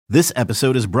This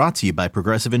episode is brought to you by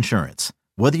Progressive Insurance.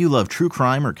 Whether you love true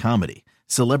crime or comedy,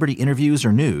 celebrity interviews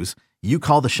or news, you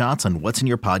call the shots on what's in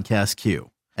your podcast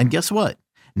queue. And guess what?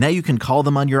 Now you can call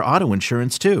them on your auto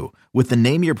insurance too with the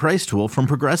Name Your Price tool from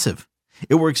Progressive.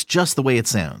 It works just the way it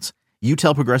sounds. You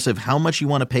tell Progressive how much you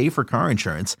want to pay for car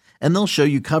insurance, and they'll show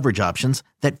you coverage options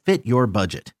that fit your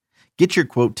budget. Get your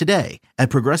quote today at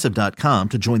Progressive.com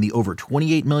to join the over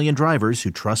 28 million drivers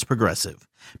who trust Progressive.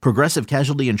 Progressive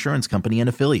Casualty Insurance Company and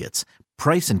Affiliates.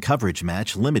 Price and coverage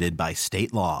match limited by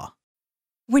state law.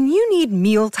 When you need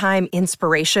mealtime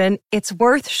inspiration, it's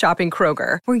worth shopping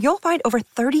Kroger, where you'll find over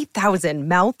 30,000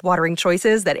 mouth-watering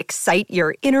choices that excite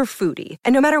your inner foodie.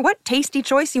 And no matter what tasty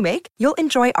choice you make, you'll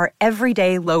enjoy our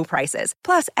everyday low prices,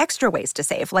 plus extra ways to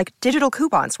save, like digital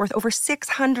coupons worth over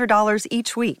 $600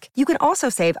 each week. You can also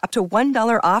save up to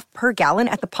 $1 off per gallon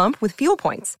at the pump with fuel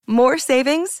points. More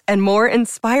savings and more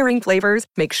inspiring flavors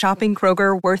make shopping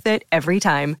Kroger worth it every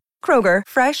time. Kroger,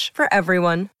 fresh for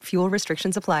everyone. Fuel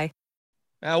restrictions apply.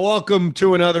 Welcome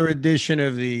to another edition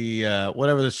of the,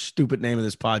 whatever the stupid name of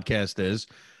this podcast is,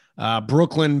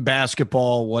 Brooklyn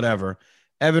basketball, whatever.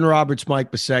 Evan Roberts,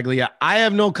 Mike Biseglia. I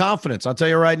have no confidence. I'll tell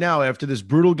you right now, after this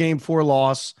brutal Game 4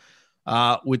 loss,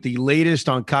 with the latest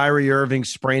on Kyrie Irving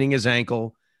spraining his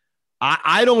ankle,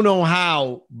 I don't know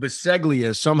how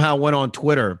Biseglia somehow went on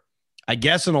Twitter, I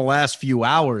guess in the last few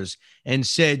hours, and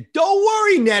said, "Don't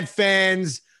worry, Net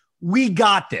fans, we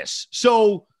got this."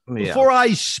 So before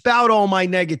I spout all my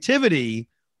negativity,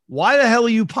 why the hell are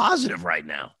you positive right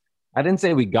now? I didn't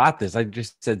say we got this. I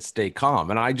just said stay calm.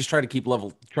 And I just trying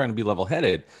to be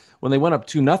level-headed. When they went up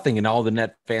 2-0 and all the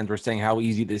Net fans were saying how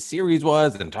easy this series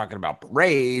was and talking about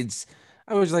parades,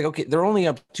 I was like, okay, they're only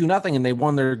up 2-0 and they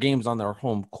won their games on their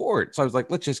home court. So I was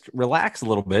like, let's just relax a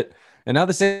little bit. And now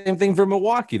the same thing for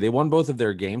Milwaukee. They won both of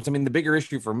their games. I mean, the bigger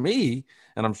issue for me,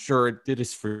 and I'm sure it did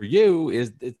this for you,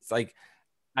 is it's like,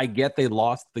 I get they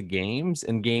lost the games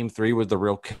and Game 3 was the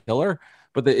real killer,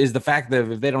 but is the fact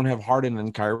that if they don't have Harden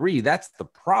and Kyrie, that's the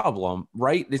problem,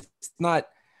 right? It's not.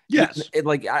 Yes.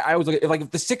 I was like,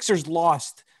 if the Sixers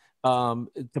lost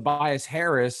Tobias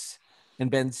Harris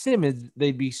and Ben Simmons,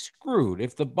 they'd be screwed.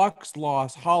 If the Bucks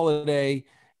lost Holiday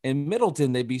and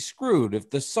Middleton, they'd be screwed. If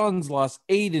the Suns lost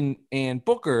Aiden and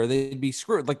Booker, they'd be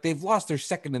screwed. Like, they've lost their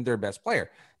second and their best player.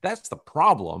 That's the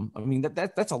problem. I mean,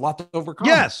 that's a lot to overcome.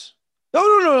 Yes. No.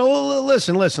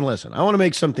 Listen. I want to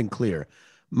make something clear.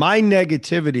 My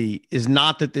negativity is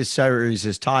not that this series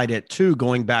is tied at 2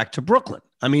 going back to Brooklyn.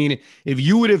 I mean, if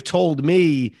you would have told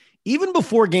me, even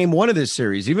before Game 1 of this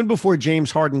series, even before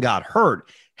James Harden got hurt,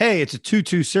 hey, it's a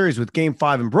 2-2 series with Game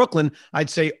 5 in Brooklyn, I'd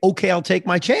say, okay, I'll take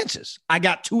my chances. I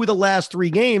got 2 of the last 3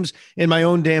 games in my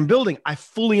own damn building. I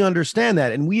fully understand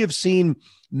that. And we have seen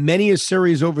many a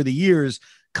series over the years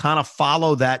kind of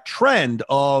follow that trend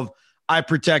of, I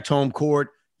protect home court,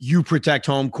 you protect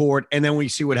home court, and then we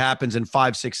see what happens in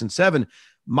 5, 6, and 7.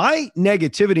 My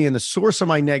negativity and the source of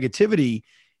my negativity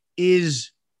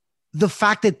is the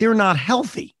fact that they're not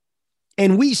healthy.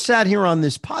 And we sat here on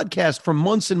this podcast for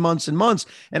months and months and months,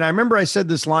 and I remember I said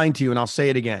this line to you, and I'll say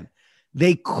it again.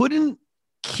 They couldn't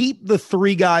keep the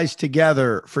 3 guys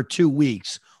together for 2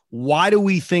 weeks. Why do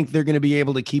we think they're going to be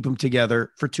able to keep them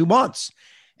together for 2 months?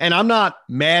 And I'm not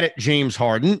mad at James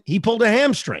Harden. He pulled a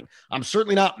hamstring. I'm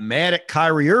certainly not mad at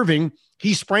Kyrie Irving.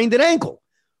 He sprained an ankle.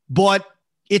 But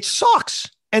it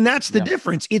sucks. And that's the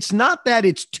difference. It's not that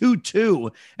it's 2-2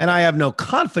 and I have no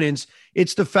confidence.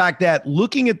 It's the fact that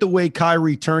looking at the way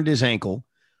Kyrie turned his ankle,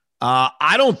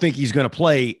 I don't think he's going to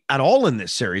play at all in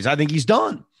this series. I think he's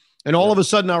done. And all of a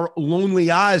sudden, our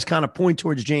lonely eyes kind of point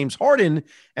towards James Harden.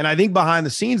 And I think behind the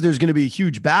scenes, there's going to be a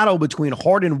huge battle between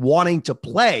Harden wanting to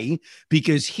play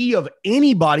because he, of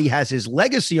anybody, has his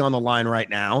legacy on the line right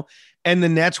now, and the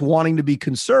Nets wanting to be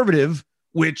conservative,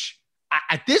 which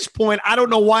at this point, I don't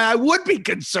know why I would be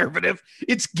conservative.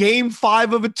 It's Game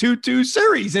 5 of a 2-2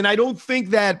 series. And I don't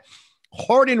think that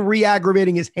Harden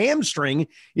re-aggravating his hamstring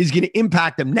is going to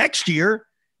impact him next year.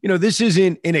 You know, this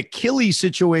isn't an Achilles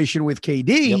situation with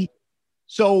KD. Yep.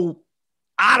 So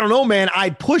I don't know, man.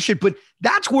 I'd push it, but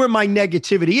that's where my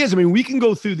negativity is. I mean, we can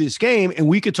go through this game and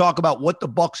we could talk about what the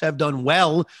Bucks have done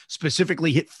well,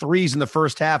 specifically hit threes in the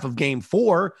first half of Game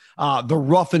 4, the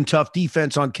rough and tough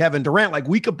defense on Kevin Durant. Like,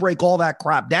 we could break all that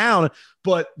crap down,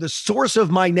 but the source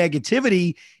of my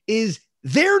negativity is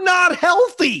they're not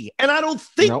healthy. And I don't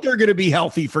think they're going to be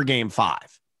healthy for Game 5.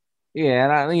 Yeah,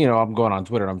 and I'm going on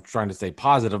Twitter and I'm trying to stay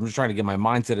positive. I'm just trying to get my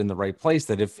mindset in the right place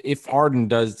that if Harden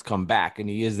does come back and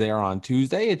he is there on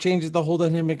Tuesday, it changes the whole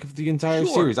dynamic of the entire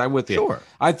series. I'm with you. Sure.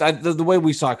 The way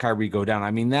we saw Kyrie go down,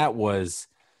 I mean, that was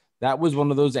that was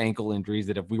one of those ankle injuries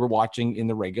that if we were watching in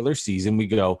the regular season, we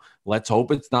go, let's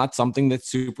hope it's not something that's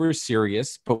super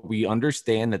serious, but we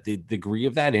understand that the degree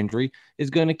of that injury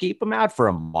is going to keep him out for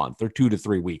a month or 2 to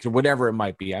 3 weeks or whatever it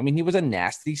might be. I mean, he was a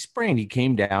nasty sprain. He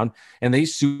came down and they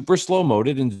super slow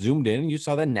moded and zoomed in and you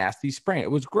saw that nasty sprain. It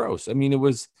was gross. I mean, it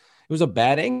was a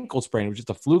bad ankle sprain. It was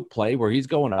just a fluke play where he's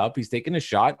going up, he's taking a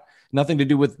shot, nothing to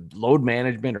do with load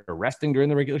management or resting during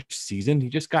the regular season. He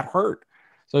just got hurt.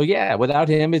 So yeah, without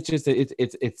him, it's just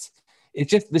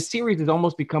the series has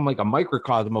almost become like a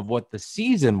microcosm of what the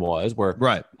season was, where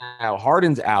right now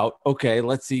Harden's out. Okay,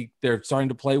 let's see. They're starting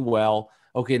to play well.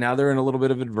 Okay, now they're in a little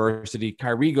bit of adversity.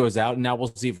 Kyrie goes out, and now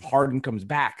we'll see if Harden comes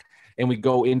back. And we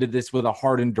go into this with a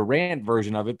Harden Durant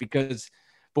version of it because,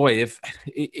 boy,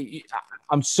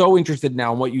 I'm so interested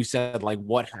now in what you said, like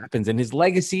what happens, and his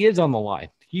legacy is on the line.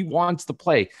 He wants to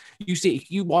play. You see,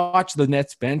 you watch the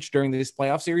Nets bench during this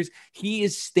playoff series, he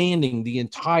is standing the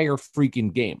entire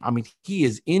freaking game. I mean, he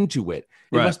is into it.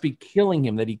 It must be killing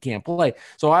him that he can't play.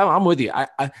 So I'm with you.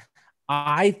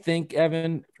 I think,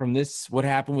 Evan, from this, what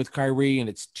happened with Kyrie and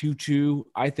it's 2-2,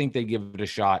 I think they give it a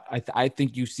shot. I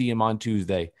think you see him on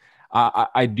Tuesday.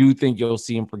 I do think you'll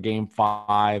see him for game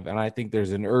 5, and I think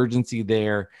there's an urgency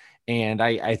there. And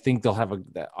I think they'll have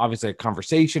obviously a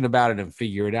conversation about it and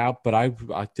figure it out. But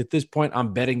at this point,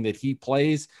 I'm betting that he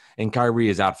plays and Kyrie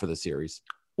is out for the series.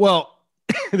 Well,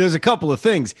 there's a couple of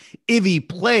things. If he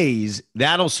plays,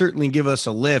 that'll certainly give us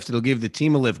a lift. It'll give the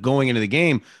team a lift going into the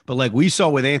game. But like we saw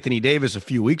with Anthony Davis a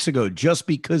few weeks ago, just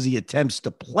because he attempts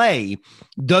to play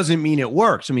doesn't mean it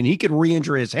works. I mean, he could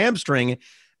re-injure his hamstring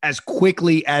as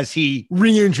quickly as he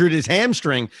re-injured his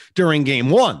hamstring during game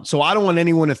 1. So I don't want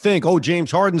anyone to think, oh, James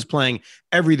Harden's playing,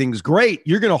 everything's great.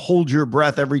 You're going to hold your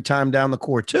breath every time down the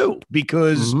court too,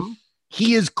 because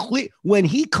he is clear when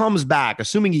he comes back,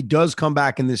 assuming he does come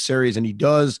back in this series and he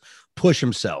does push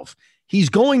himself, he's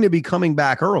going to be coming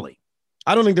back early.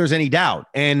 I don't think there's any doubt.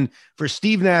 And for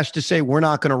Steve Nash to say we're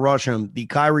not going to rush him, the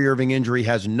Kyrie Irving injury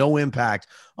has no impact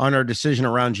on our decision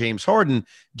around James Harden.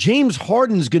 James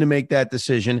Harden's going to make that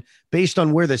decision based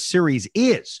on where the series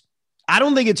is. I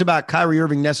don't think it's about Kyrie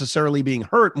Irving necessarily being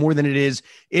hurt more than it's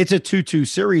a 2-2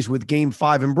 series with game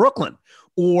 5 in Brooklyn,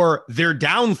 or they're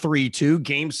down 3-2,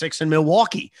 game 6 in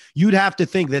Milwaukee. You'd have to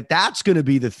think that that's going to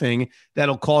be the thing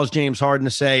that'll cause James Harden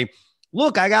to say,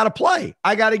 look, I got to play.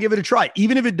 I got to give it a try,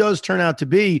 even if it does turn out to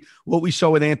be what we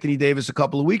saw with Anthony Davis a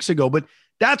couple of weeks ago. But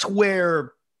that's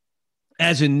where,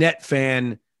 as a Net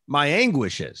fan, my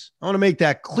anguish is. I want to make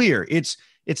that clear. It's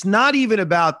not even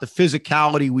about the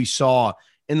physicality we saw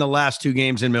in the last 2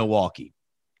 games in Milwaukee,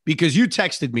 because you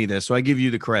texted me this, so I give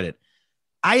you the credit.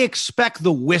 I expect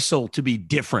the whistle to be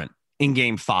different in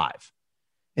game 5.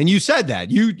 And you said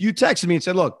that. You texted me and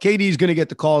said, look, KD is going to get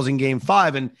the calls in game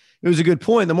 5. And it was a good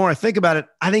point. The more I think about it,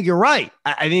 I think you're right.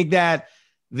 I think that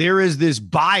there is this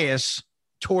bias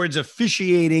towards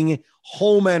officiating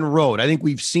home and road. I think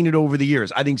we've seen it over the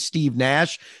years. I think Steve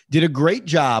Nash did a great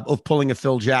job of pulling a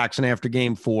Phil Jackson after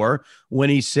game 4 when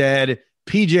he said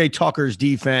PJ Tucker's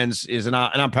defense is, and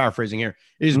I'm paraphrasing here,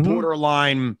 is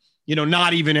borderline,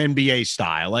 not even NBA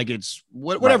style. Like it's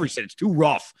whatever he said, it's too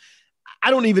rough. I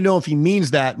don't even know if he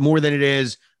means that more than it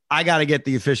is, I got to get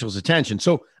the officials' attention.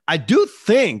 So I do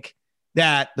think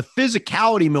that the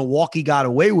physicality Milwaukee got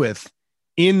away with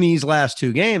in these last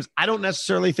 2 games, I don't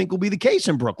necessarily think will be the case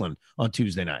in Brooklyn on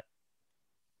Tuesday night.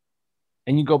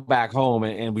 And you go back home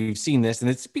and we've seen this, and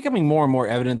it's becoming more and more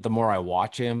evident the more I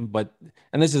watch him.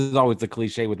 And this is always the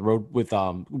cliche with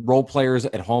role players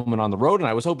at home and on the road. And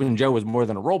I was hoping Joe was more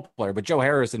than a role player, but Joe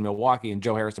Harris in Milwaukee and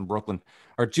Joe Harris in Brooklyn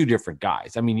are 2 different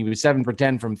guys. I mean, he was 7 for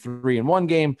 10 from 3 in one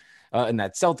game in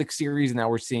that Celtics series. And now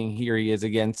we're seeing here he is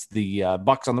against the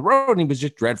Bucks on the road, and he was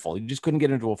just dreadful. He just couldn't get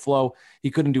into a flow.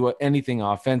 He couldn't do anything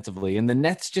offensively. And the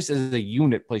Nets just as a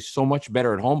unit play so much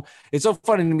better at home. It's so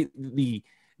funny to me,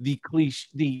 the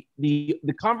cliche,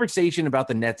 the conversation about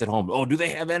the Nets at home. Oh, do they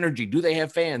have energy? Do they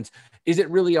have fans? Is it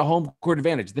really a home court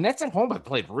advantage? The Nets at home have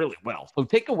played really well. So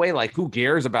take away like who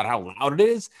cares about how loud it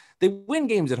is. They win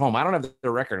games at home. I don't have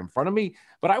the record in front of me,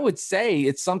 but I would say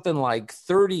it's something like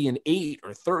 30-8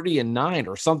 or 30-9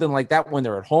 or something like that when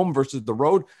they're at home versus the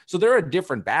road. So they're a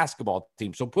different basketball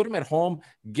team. So put them at home,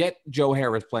 get Joe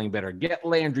Harris playing better, get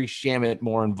Landry Shamet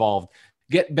more involved,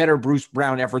 get better Bruce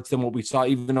Brown efforts than what we saw,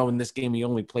 even though in this game he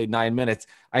only played 9 minutes.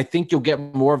 I think you'll get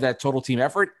more of that total team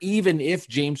effort, even if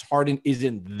James Harden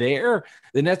isn't there.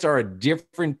 The Nets are a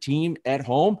different team at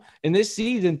home. And this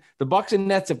season, the Bucks and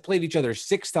Nets have played each other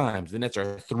 6 times. The Nets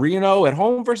are 3-0 at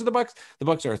home versus the Bucks. The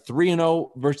Bucks are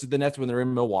 3-0 versus the Nets when they're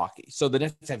in Milwaukee. So the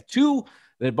Nets have 2,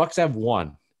 the Bucks have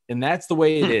 1. And that's the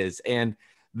way it is. And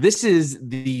this is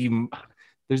the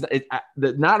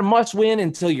not a must win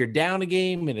until you're down a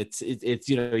game, and it's it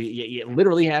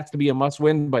literally has to be a must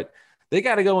win. But they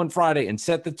got to go on Friday and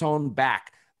set the tone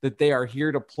back that they are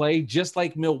here to play, just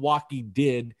like Milwaukee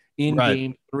did in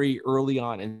Game 3 early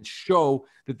on, and show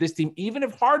that this team, even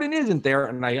if Harden isn't there,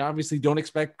 and I obviously don't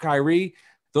expect Kyrie,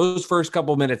 those first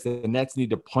couple minutes, the Nets need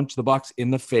to punch the Bucks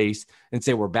in the face and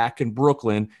say, we're back in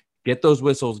Brooklyn. Get those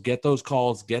whistles, get those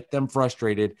calls, get them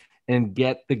frustrated, and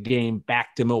get the game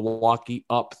back to Milwaukee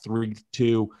up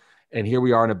 3-2. And here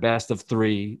we are in a best of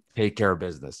 3. Take care of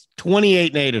business.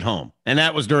 28-8 at home. And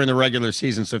that was during the regular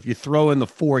season. So if you throw in the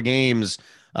 4 games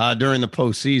during the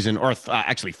postseason, or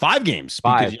actually 5 games,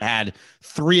 because you had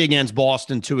 3 against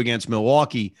Boston, 2 against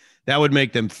Milwaukee, that would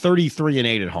make them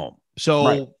 33-8 at home.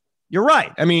 So you're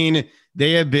right. I mean,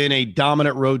 they have been a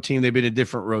dominant road team. They've been a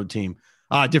different road team,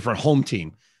 different home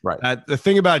team. Right. The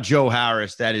thing about Joe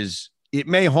Harris, that is, it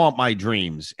may haunt my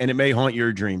dreams and it may haunt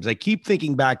your dreams. I keep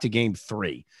thinking back to Game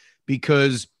 3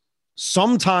 because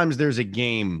sometimes there's a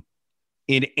game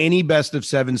in any best of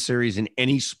 7 series in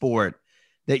any sport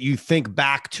that you think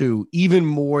back to even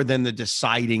more than the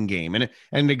deciding game. And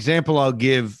an example I'll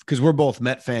give, because we're both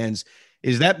Met fans,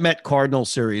 is that Met Cardinal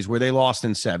series where they lost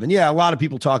in 7. Yeah, a lot of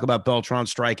people talk about Beltran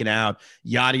striking out,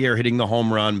 Yadier hitting the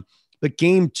home run. But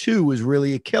Game 2 was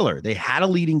really a killer. They had a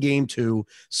lead in Game 2.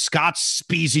 Scott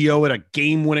Spezio had a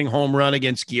game-winning home run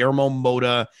against Guillermo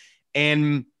Mota.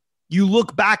 And you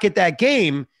look back at that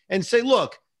game and say,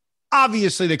 look,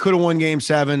 obviously they could have won Game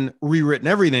 7, rewritten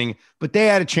everything, but they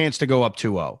had a chance to go up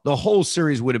 2-0. The whole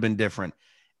series would have been different.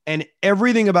 And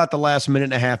everything about the last minute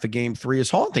and a half of Game 3 is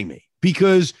haunting me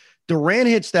because Durant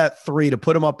hits that 3 to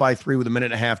put him up by 3 with a minute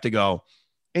and a half to go.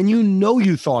 And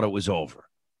you thought it was over.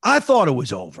 I thought it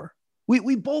was over.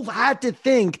 We both had to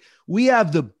think we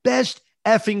have the best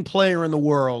effing player in the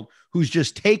world who's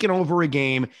just taken over a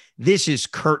game. This is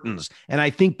curtains. And I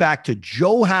think back to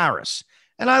Joe Harris.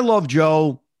 And I love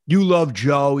Joe. You love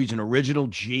Joe. He's an original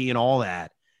G and all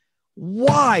that.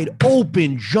 Wide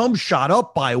open jump shot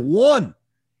up by 1.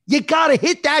 You got to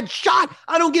hit that shot.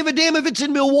 I don't give a damn if it's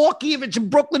in Milwaukee, if it's in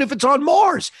Brooklyn, if it's on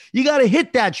Mars. You got to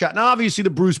hit that shot. Now, obviously, the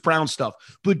Bruce Brown stuff.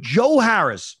 But Joe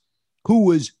Harris, who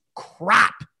was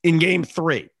crap in Game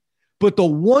 3. But the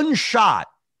one shot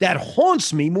that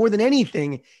haunts me more than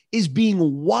anything is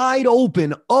being wide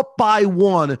open up by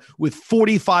 1 with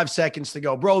 45 seconds to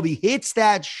go. Bro, if he hits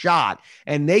that shot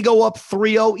and they go up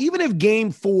 3-0, even if Game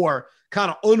 4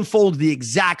 kind of unfolds the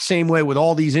exact same way with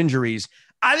all these injuries,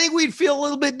 I think we'd feel a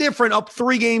little bit different up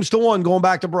 3-1 going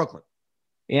back to Brooklyn.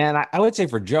 And I would say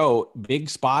for Joe, big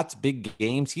spots, big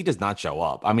games, he does not show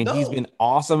up. I mean, He's been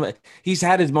awesome. He's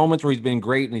had his moments where he's been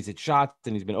great and he's hit shots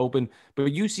and he's been open.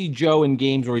 But you see Joe in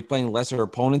games where he's playing lesser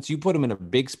opponents. You put him in a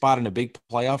big spot in a big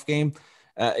playoff game.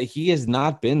 He has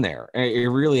not been there. It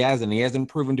really hasn't. He hasn't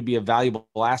proven to be a valuable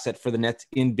asset for the Nets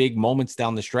in big moments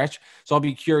down the stretch. So I'll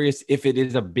be curious if it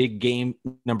is a big game,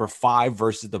 number 5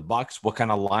 versus the Bucks, what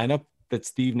kind of lineup that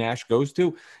Steve Nash goes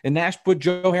to. And Nash put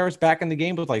Joe Harris back in the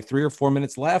game with like 3 or 4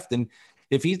 minutes left. And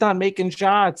if he's not making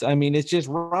shots, I mean, it's just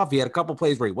rough. He had a couple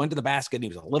plays where he went to the basket and he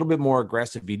was a little bit more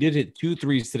aggressive. He did hit 2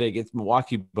 threes today against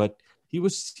Milwaukee, but he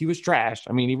was trash.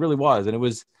 I mean, he really was. And it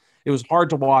was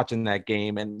hard to watch in that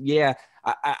game. And yeah,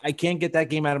 I can't get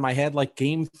that game out of my head. Like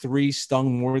Game 3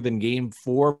 stung more than Game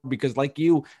 4 because like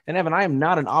you and Evan, I am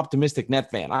not an optimistic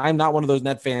Net fan. I'm not one of those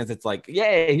Net fans that's like,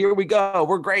 yay, here we go.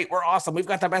 We're great. We're awesome. We've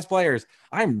got the best players.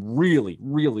 I'm really,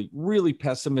 really, really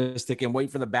pessimistic and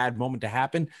wait for the bad moment to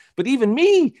happen. But even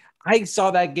me, I saw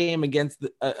that game against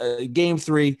Game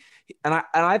 3 and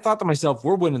I thought to myself,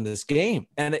 we're winning this game.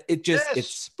 And it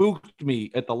spooked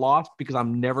me at the loss because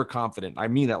I'm never confident. I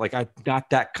mean that, like I'm not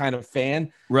that kind of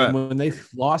fan. Right. And when they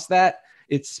lost that,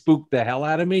 it spooked the hell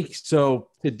out of me. So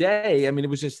today, I mean,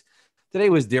 today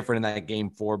was different in that Game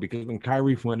 4 because when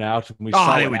Kyrie went out and we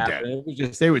saw it happen, it was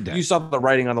just, they were dead. You saw the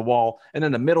writing on the wall. And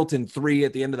then the Middleton 3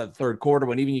 at the end of the third quarter,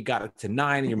 when even you got it to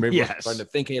 9 and you're maybe starting to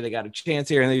think, hey, they got a chance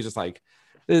here. And they just like,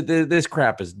 this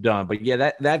crap is done. But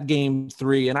yeah, that Game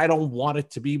 3, and I don't want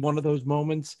it to be one of those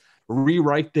moments.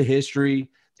 Rewrite the history,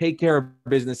 take care of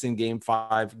business in Game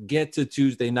 5, get to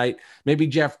Tuesday night, maybe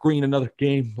Jeff Green, another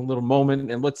game, a little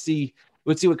moment, and let's see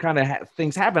what kind of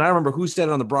things happen. I don't remember who said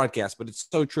it on the broadcast, but it's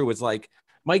so true. It's like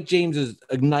Mike James is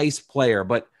a nice player,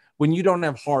 but when you don't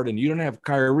have Harden, you don't have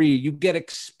Kyrie, you get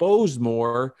exposed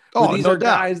more. These are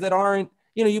guys that aren't,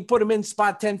 you put them in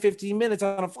spot 10, 15 minutes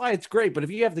on a fly, it's great. But if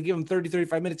you have to give them 30,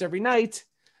 35 minutes every night,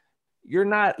 you're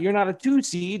not a 2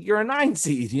 seed, you're a 9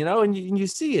 seed, and you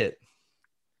see it.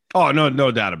 Oh,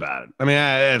 no doubt about it. I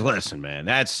mean, listen, man,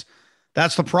 that's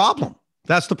the problem.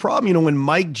 That's the problem. When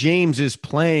Mike James is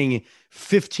playing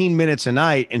 15 minutes a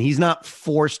night and he's not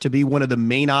forced to be one of the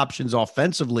main options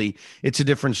offensively, it's a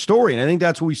different story. And I think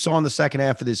that's what we saw in the second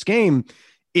half of this game.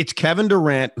 It's Kevin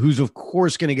Durant, who's of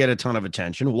course going to get a ton of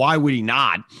attention. Why would he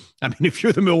not? I mean, if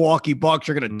you're the Milwaukee Bucks,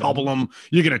 you're going to double them,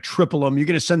 you're going to triple them, you're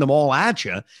going to send them all at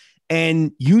you.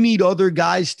 And you need other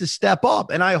guys to step up.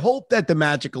 And I hope that the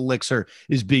magic elixir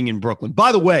is being in Brooklyn.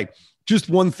 By the way, just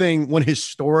one thing, one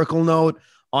historical note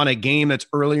on a game that's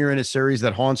earlier in a series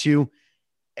that haunts you.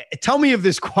 Tell me if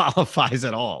this qualifies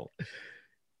at all.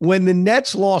 When the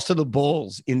Nets lost to the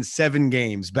Bulls in 7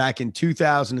 games back in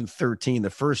 2013, the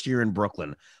first year in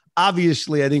Brooklyn,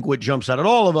 obviously, I think what jumps out at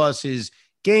all of us is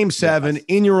game 7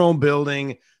 in your own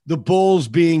building, the Bulls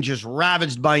being just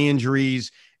ravaged by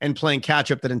injuries and playing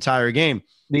catch up that entire game.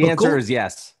 The answer is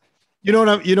yes. You know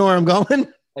where I'm going?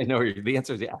 I know the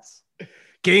answer is yes.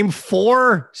 Game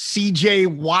 4,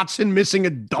 CJ Watson missing a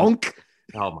dunk.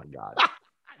 Oh my God. I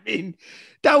mean,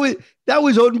 that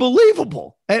was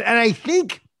unbelievable. And I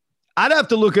think I'd have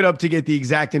to look it up to get the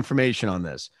exact information on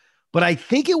this, but I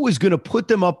think it was going to put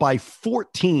them up by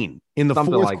 14 in the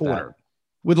fourth quarter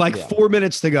with 4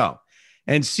 minutes to go.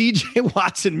 And CJ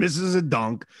Watson misses a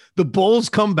dunk. The Bulls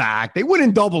come back. They win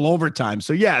in double overtime.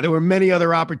 So yeah, there were many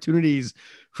other opportunities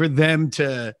for them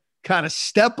to kind of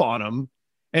step on them.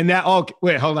 And that,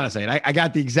 wait, hold on a second. I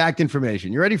got the exact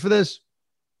information. You ready for this?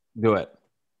 Do it.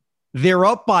 They're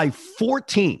up by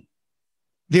 14.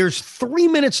 There's 3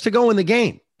 minutes to go in the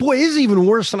game. Boy, this is even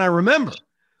worse than I remember.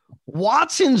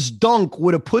 Watson's dunk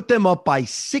would have put them up by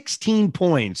 16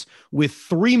 points with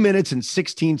 3 minutes and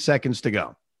 16 seconds to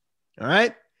go. All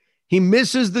right. He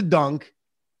misses the dunk.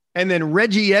 And then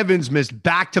Reggie Evans missed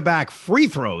back-to-back free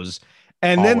throws.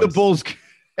 And then the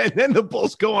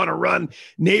Bulls go on a run.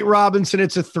 Nate Robinson,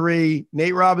 it's a 3.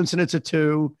 Nate Robinson, it's a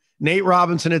 2. Nate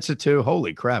Robinson, it's a 2.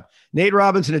 Holy crap. Nate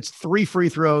Robinson, it's 3 free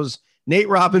throws. Nate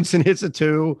Robinson hits a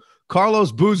 2.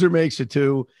 Carlos Boozer makes a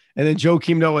 2. And then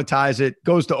Joakim Noah ties it,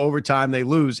 goes to overtime. They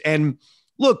lose. And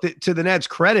look, to the Nets'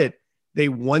 credit, they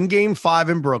won game 5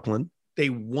 in Brooklyn. They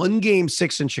won game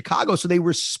 6 in Chicago. So they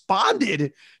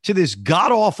responded to this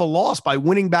god-awful loss by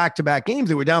winning back-to-back games.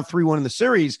 They were down 3-1 in the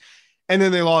series, and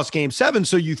then they lost game 7.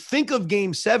 So you think of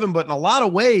game 7, but in a lot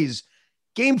of ways,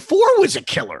 game 4 was a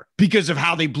killer because of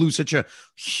how they blew such a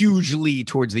huge lead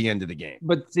towards the end of the game.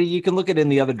 But see, you can look at it in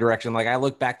the other direction. Like I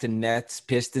look back to Nets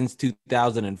Pistons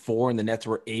 2004, and the Nets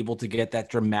were able to get that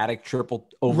dramatic triple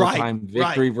overtime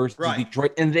victory versus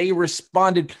Detroit, and they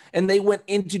responded, and they went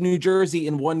into New Jersey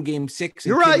and won game 6.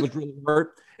 And Kidd was really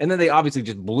hurt. And then they obviously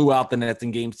just blew out the Nets in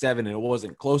game 7, and it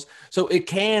wasn't close. So it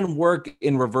can work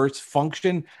in reverse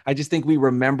function. I just think we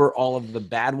remember all of the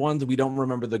bad ones. We don't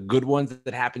remember the good ones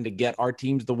that happened to get our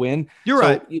teams the win. You're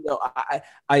right. You know,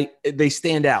 they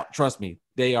stand out. Trust me.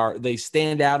 They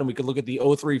stand out, and we could look at the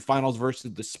 03 finals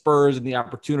versus the Spurs and the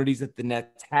opportunities that the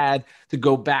Nets had to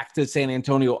go back to San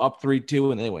Antonio up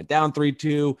 3-2, and they went down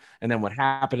 3-2, and then what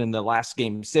happened in the last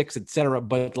game 6, et cetera.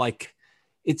 But like,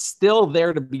 it's still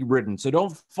there to be ridden. So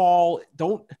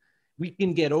we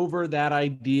can get over that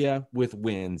idea with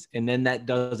wins, and then that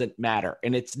doesn't matter.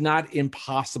 And it's not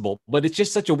impossible, but it's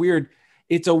just it's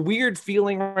a weird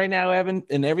feeling right now, Evan,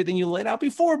 and everything you laid out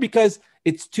before, because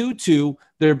it's 2-2.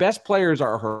 Their best players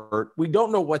are hurt. We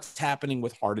don't know what's happening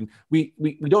with Harden. We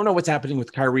don't know what's happening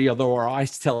with Kyrie, although our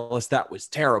eyes tell us that was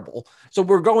terrible. So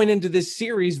we're going into this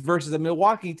series versus a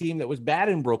Milwaukee team that was bad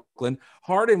in Brooklyn.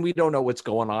 Harden, we don't know what's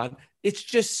going on. It's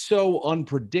just so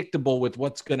unpredictable with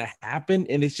what's going to happen.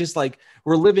 And it's just like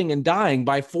we're living and dying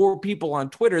by 4 people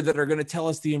on Twitter that are going to tell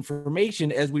us the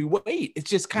information as we wait. It's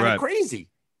just kind of crazy.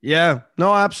 Yeah,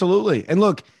 no, absolutely. And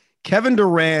look, Kevin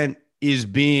Durant is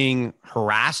being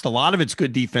harassed. A lot of it's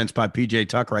good defense by PJ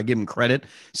Tucker. I give him credit.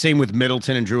 Same with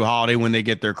Middleton and Drew Holiday when they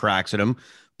get their cracks at him.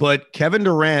 But Kevin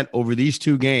Durant over these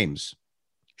 2 games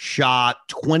shot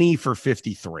 20 for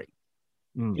 53.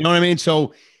 You know what I mean?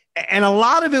 So, and a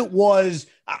lot of it was,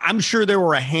 I'm sure there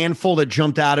were a handful that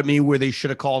jumped out at me where they should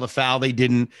have called a foul. They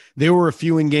didn't. There were a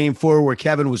few in game 4 where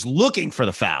Kevin was looking for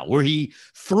the foul, where he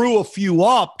threw a few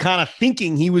up, kind of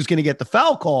thinking he was going to get the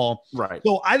foul call. Right.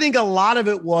 So I think a lot of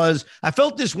it was, I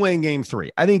felt this way in game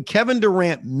 3. I think Kevin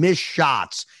Durant missed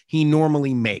shots he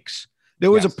normally makes. There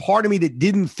was a part of me that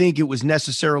didn't think it was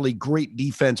necessarily great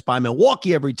defense by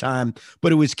Milwaukee every time,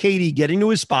 but it was KD getting to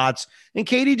his spots and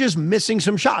KD just missing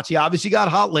some shots. He obviously got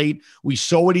hot late. We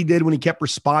saw what he did when he kept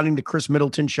responding to Chris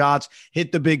Middleton shots,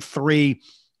 hit the big 3,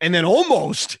 and then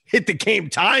almost hit the game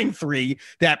tying 3,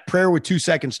 that prayer with 2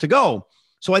 seconds to go.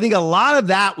 So I think a lot of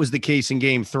that was the case in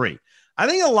game 3. I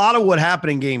think a lot of what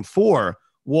happened in game 4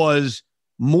 was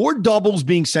more doubles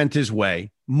being sent his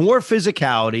way, more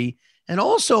physicality, and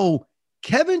also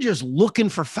Kevin just looking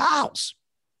for fouls.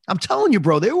 I'm telling you,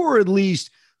 bro, there were at least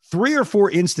 3 or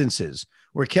 4 instances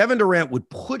where Kevin Durant would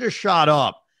put a shot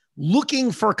up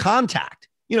looking for contact,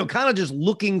 kind of just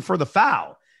looking for the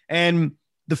foul. And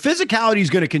the physicality is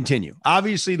going to continue.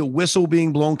 Obviously, the whistle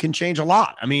being blown can change a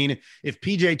lot. I mean, if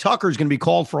PJ Tucker is going to be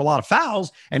called for a lot of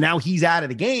fouls and now he's out of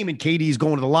the game and KD is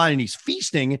going to the line and he's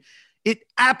feasting, it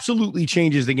absolutely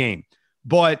changes the game.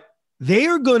 But they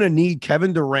are going to need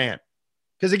Kevin Durant.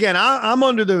 Because, again, I'm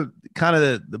under the kind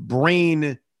of the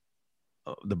brain.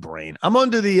 I'm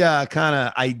under the kind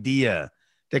of idea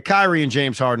that Kyrie and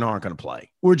James Harden aren't going to play.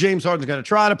 Or James Harden's going to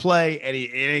try to play and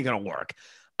it ain't going to work.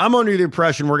 I'm under the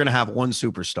impression we're going to have one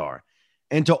superstar.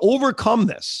 And to overcome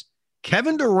this,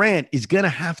 Kevin Durant is going to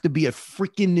have to be a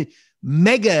freaking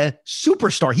mega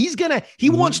superstar. He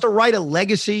wants to write a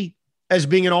legacy as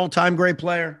being an all-time great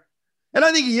player. And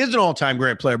I think he is an all-time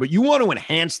great player, but you want to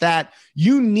enhance that.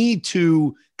 You need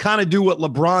to kind of do what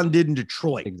LeBron did in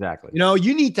Detroit. Exactly.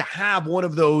 You need to have one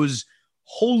of those,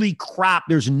 holy crap,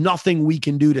 there's nothing we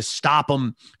can do to stop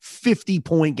him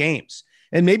 50-point games.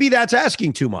 And maybe that's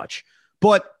asking too much.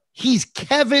 But he's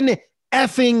Kevin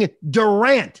effing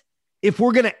Durant. If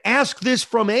we're going to ask this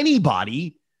from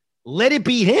anybody, let it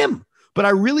be him. But I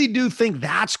really do think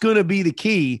that's going to be the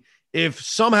key if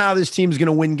somehow this team is going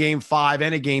to win game 5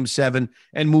 and a game 7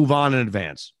 and move on in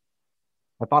advance.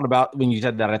 I thought about, when you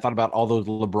said that, I thought about all those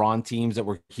LeBron teams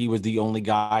that he was the only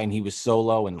guy and he was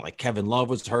solo, and like Kevin Love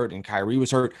was hurt and Kyrie was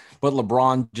hurt, but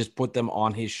LeBron just put them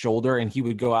on his shoulder and he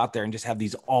would go out there and just have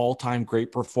these all-time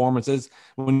great performances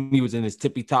when he was in his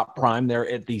tippy-top prime there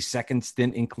at the second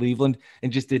stint in Cleveland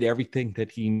and just did everything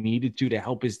that he needed to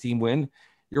help his team win.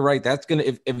 You're right. That's going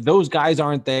to, if those guys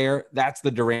aren't there, that's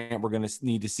the Durant we're going to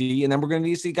need to see. And then we're going to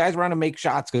need to see guys around to make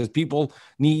shots because people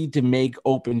need to make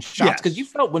open shots. Because you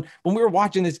felt when we were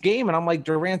watching this game and I'm like,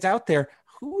 Durant's out there,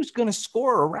 who's going to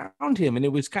score around him? And it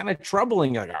was kind of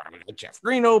troubling. Like, we got Jeff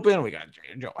Green open. We got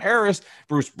Joe Harris,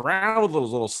 Bruce Brown with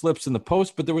those little slips in the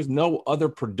post, but there was no other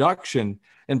production.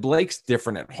 And Blake's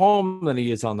different at home than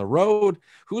he is on the road.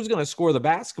 Who's going to score the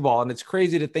basketball? And it's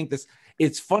crazy to think this.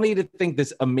 It's funny to think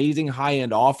this amazing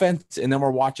high-end offense, and then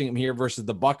we're watching him here versus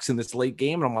the Bucks in this late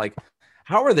game, and I'm like,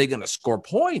 how are they going to score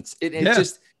points? It's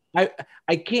just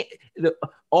I can't.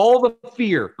 All the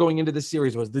fear going into the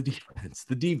series was the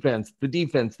defense,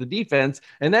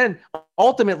 and then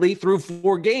ultimately through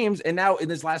 4 games, and now in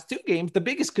this last 2 games, the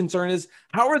biggest concern is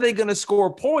how are they going to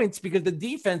score points because the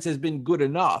defense has been good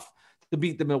enough to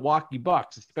beat the Milwaukee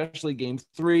Bucks, especially game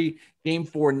 3, game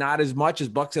 4, not as much as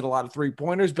Bucks had a lot of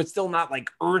 3-pointers, but still not like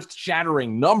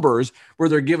earth-shattering numbers where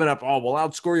they're giving up, we'll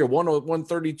outscore you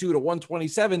 132 to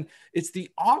 127. It's the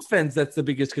offense that's the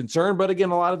biggest concern. But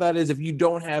again, a lot of that is if you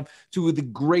don't have 2 of the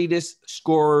greatest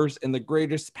scorers and the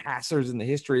greatest passers in the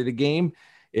history of the game,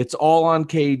 it's all on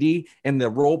KD, and the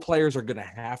role players are going to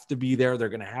have to be there. They're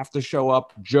going to have to show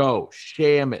up. Joe,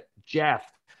 Shamit,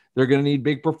 Jeff, they're going to need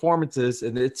big performances,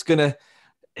 and it's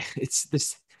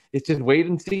just wait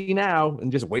and see now,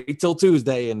 and just wait till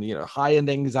Tuesday, and high end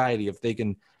anxiety if they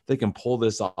can pull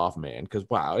this off, man. Because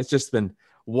wow, it's just been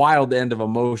wild end of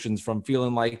emotions from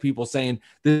feeling like people saying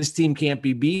this team can't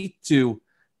be beat to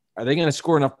are they going to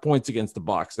score enough points against the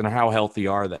Bucks, and how healthy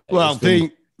are they? Well,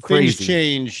 things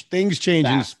change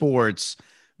in sports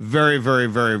very, very,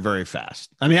 very, very fast.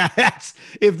 I mean,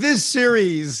 if this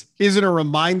series isn't a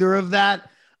reminder of that,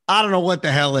 I don't know what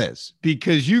the hell is,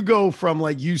 because you go from,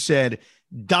 like you said,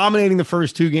 dominating the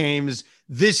first 2 games,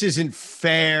 this isn't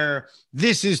fair,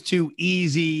 this is too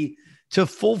easy, to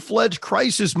full-fledged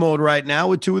crisis mode right now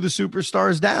with 2 of the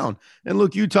superstars down. And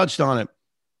look, you touched on it.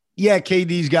 Yeah,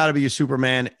 KD's got to be a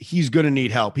Superman. He's going to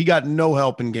need help. He got no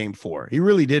help in game 4. He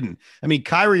really didn't. I mean,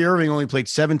 Kyrie Irving only played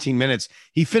 17 minutes.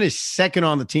 He finished second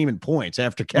on the team in points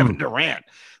after Kevin Durant.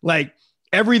 Like,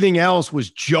 everything else was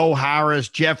Joe Harris,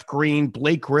 Jeff Green,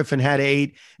 Blake Griffin had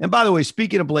 8. And by the way,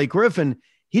 speaking of Blake Griffin,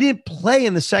 he didn't play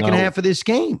in the second half of this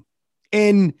game.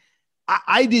 And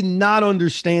I did not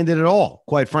understand it at all,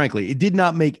 quite frankly. It did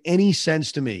not make any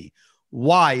sense to me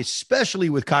why, especially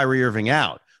with Kyrie Irving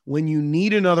out, when you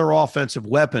need another offensive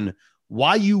weapon,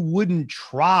 why you wouldn't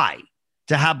try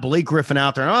to have Blake Griffin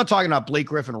out there. And I'm not talking about Blake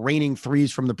Griffin raining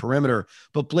threes from the perimeter,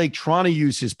 but Blake trying to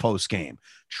use his post game,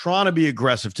 trying to be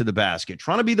aggressive to the basket,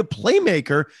 trying to be the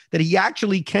playmaker that he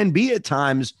actually can be at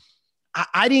times.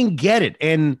 I didn't get it.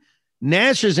 And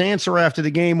Nash's answer after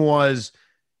the game was,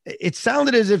 it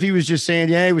sounded as if he was just saying,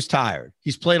 yeah, he was tired.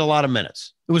 He's played a lot of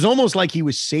minutes. It was almost like he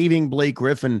was saving Blake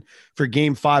Griffin for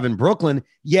game 5 in Brooklyn,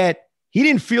 yet he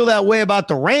didn't feel that way about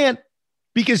Durant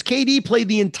because KD played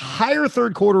the entire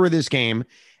third quarter of this game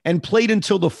and played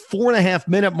until the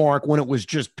 4.5-minute mark when it was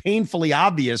just painfully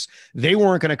obvious they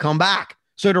weren't going to come back.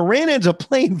 So Durant ends up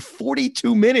playing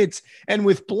 42 minutes. And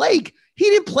with Blake, he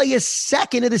didn't play a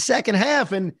second of the second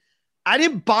half. And I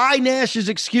didn't buy Nash's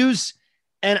excuse.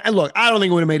 And look, I don't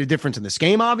think it would have made a difference in this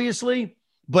game, obviously,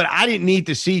 but I didn't need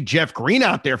to see Jeff Green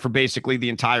out there for basically the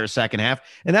entire second half.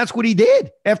 And that's what he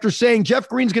did. After saying Jeff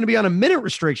Green's going to be on a minute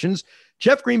restrictions,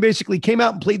 Jeff Green basically came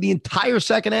out and played the entire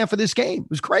second half of this game. It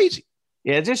was crazy.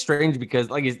 Yeah, it's just strange because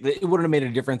it wouldn't have made a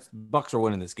difference. Bucks are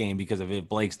winning this game because of if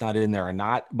Blake's not in there or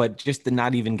not, but just to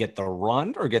not even get the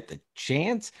run or get the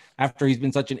chance after he's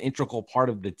been such an integral part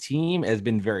of the team has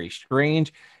been very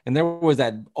strange. And there was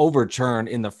that overturn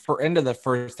in the end of the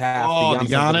first half. The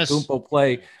Giannis Antetokounmpo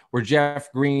play where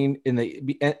Jeff Green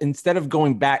instead of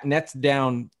going back, Nets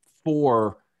down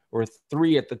 4 or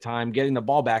 3 at the time, getting the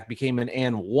ball back became an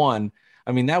and 1.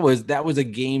 I mean, that was a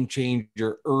game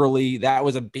changer early. That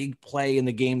was a big play in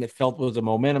the game that felt was a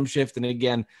momentum shift. And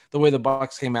again, the way the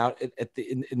Bucks came out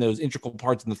in those integral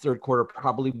parts in the third quarter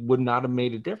probably would not have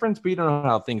made a difference. But you don't know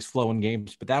how things flow in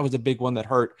games. But that was a big one that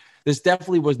hurt. This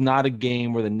definitely was not a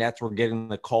game where the Nets were getting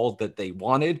the calls that they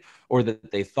wanted or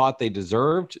that they thought they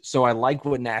deserved. So I like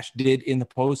what Nash did in the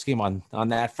postgame on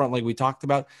that front, like we talked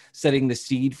about, setting the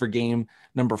seed for game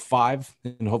number 5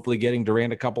 and hopefully getting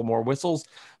Durant a couple more whistles.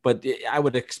 But I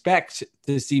would expect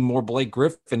to see more Blake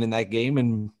Griffin in that game.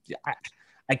 And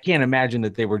I can't imagine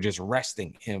that they were just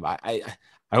resting him. I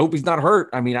hope he's not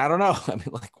hurt. I mean, I don't know. I mean,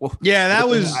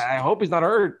 I hope he's not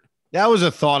hurt. That was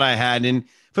a thought I had. And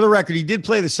for the record, he did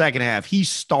play the second half. He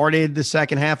started the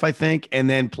second half, I think, and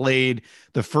then played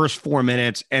the first 4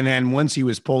 minutes. And then once he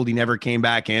was pulled, he never came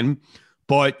back in.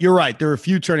 But you're right. There are a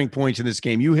few turning points in this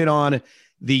game. You hit on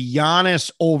the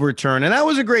Giannis overturn. And that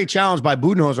was a great challenge by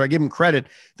Budenholzer. I give him credit.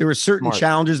 There were certain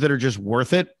challenges that are just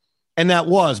worth it. And that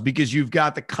was because you've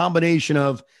got the combination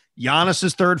of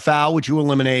Giannis's third foul, which you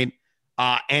eliminate,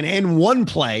 and end one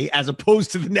play as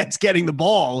opposed to the Nets getting the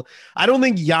ball. I don't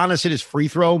think Giannis hit his free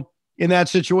throw in that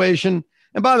situation.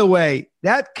 And by the way,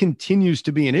 that continues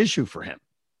to be an issue for him.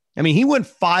 I mean, he went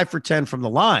 5 for 10 from the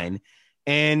line.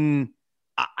 And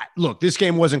look, this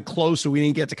game wasn't close, so we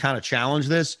didn't get to kind of challenge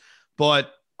this.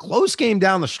 But close game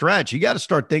down the stretch, you got to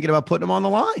start thinking about putting him on the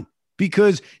line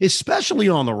because especially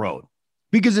on the road,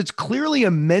 because it's clearly a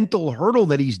mental hurdle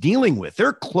that he's dealing with.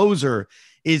 Their closer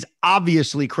is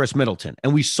obviously Chris Middleton.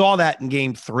 And we saw that in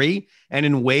game 3. And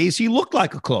in ways he looked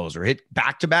like a closer, hit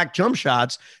back-to-back jump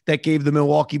shots that gave the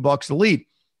Milwaukee Bucks the lead.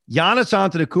 Giannis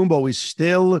Antetokounmpo is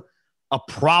still a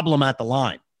problem at the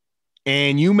line.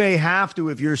 And you may have to,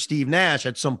 if you're Steve Nash,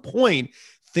 at some point,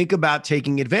 think about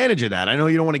taking advantage of that. I know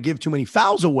you don't want to give too many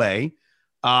fouls away.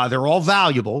 They're all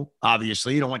valuable,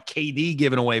 obviously. You don't want KD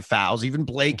giving away fouls, even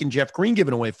Blake and Jeff Green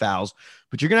giving away fouls.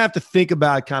 But you're going to have to think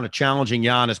about kind of challenging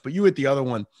Giannis. But you hit the other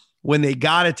one when they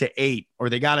got it to 8 or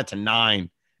they got it to 9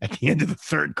 at the end of the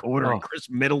third quarter. And Chris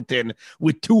Middleton,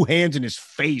 with 2 hands in his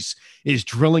face, is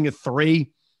drilling a 3.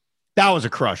 That was a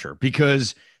crusher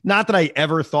because not that I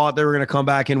ever thought they were going to come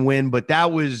back and win, but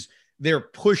that was their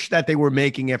push that they were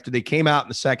making after they came out in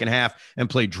the second half and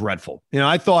played dreadful. You know,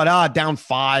 I thought, down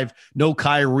 5, no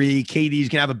Kyrie, KD's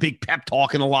going to have a big pep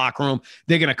talk in the locker room.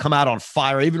 They're going to come out on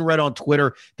fire. I even read on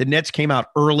Twitter, the Nets came out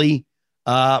early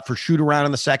for shoot around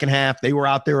in the second half. They were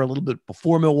out there a little bit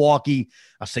before Milwaukee.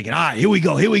 I was thinking, here we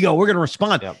go. We're going to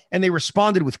respond. Yep. And they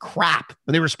responded with crap.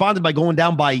 And they responded by going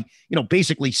down by,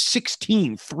 basically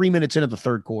 16, 3 minutes into the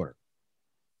third quarter.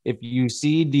 If you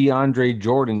see DeAndre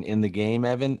Jordan in the game,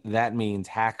 Evan, that means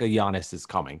Haka Giannis is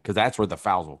coming because that's where the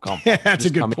fouls will come from. That's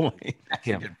a good point.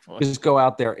 Just go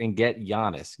out there and get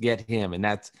Giannis, get him, and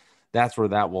that's where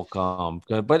that will come.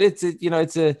 But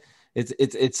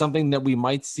it's something that we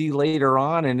might see later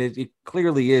on, and it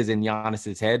clearly is in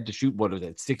Giannis's head to shoot,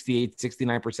 68,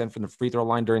 69% from the free throw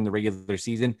line during the regular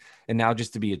season, and now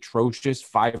just to be atrocious,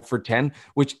 5 for 10,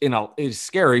 which is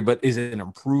scary, but is an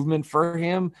improvement for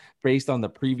him based on the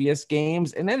previous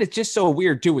games. And then it's just so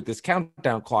weird too with this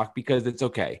countdown clock because it's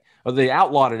okay. They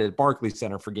outlawed it at Barclays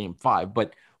Center for game 5,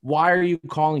 but why are you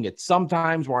calling it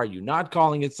sometimes? Why are you not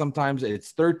calling it sometimes?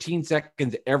 It's 13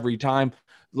 seconds every time.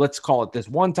 Let's call it this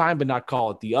one time, but not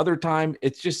call it the other time.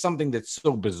 It's just something that's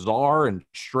so bizarre and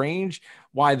strange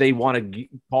why they want to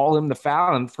call him the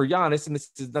foul. And for Giannis, and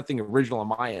this is nothing original on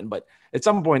my end, but at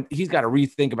some point he's got to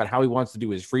rethink about how he wants to do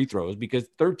his free throws because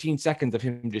 13 seconds of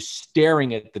him just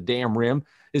staring at the damn rim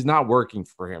is not working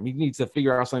for him. He needs to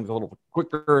figure out something a little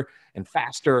quicker and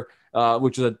faster,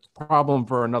 which is a problem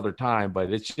for another time.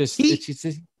 But it's just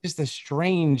a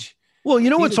strange.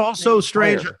 Well, what's also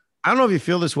strange? I don't know if you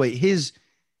feel this way.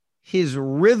 His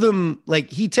rhythm,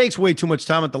 like he takes way too much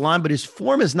time at the line, but his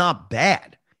form is not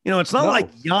bad. It's not No.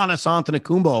 like Giannis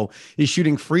Antetokounmpo is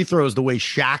shooting free throws the way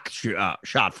Shaq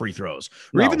shot free throws,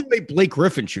 or even the way Blake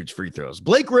Griffin shoots free throws.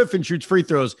 Blake Griffin shoots free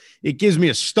throws. It gives me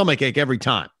a stomachache every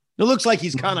time. It looks like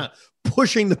he's kind of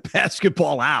pushing the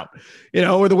basketball out,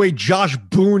 or the way Josh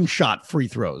Boone shot free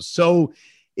throws. So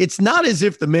it's not as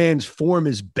if the man's form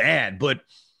is bad, but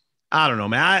I don't know,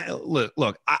 man.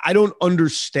 Look, I don't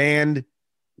understand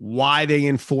why they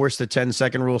enforce the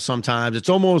 10-second rule sometimes. It's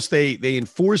almost they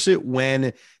enforce it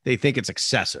when they think it's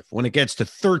excessive. When it gets to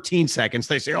 13 seconds,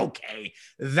 they say, okay,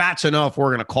 that's enough. We're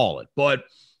going to call it. But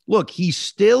look, he's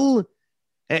still,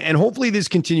 and hopefully this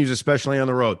continues, especially on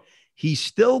the road, he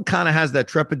still kind of has that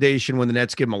trepidation when the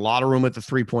Nets give him a lot of room at the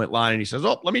three-point line, and he says,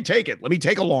 oh, let me take it. Let me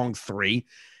take a long three.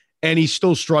 And he's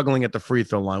still struggling at the free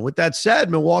throw line. With that said,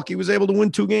 Milwaukee was able to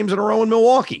win 2 games in a row in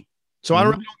Milwaukee. So I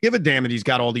don't give a damn that he's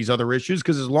got all these other issues,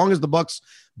 because as long as the Bucks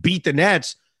beat the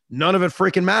Nets, none of it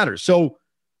freaking matters. So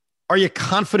are you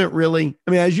confident, really?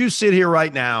 I mean, as you sit here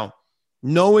right now,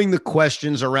 knowing the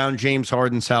questions around James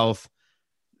Harden's health,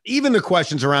 even the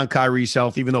questions around Kyrie's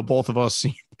health, even though both of us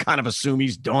kind of assume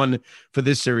he's done for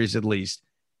this series at least,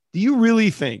 do you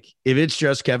really think if it's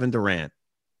just Kevin Durant,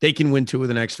 they can win 2 of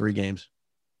the next 3 games?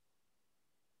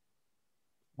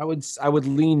 I would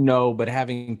lean no, but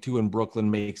having 2 in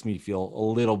Brooklyn makes me feel a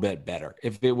little bit better.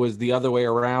 If it was the other way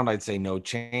around, I'd say no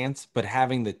chance, but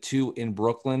having the 2 in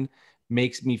Brooklyn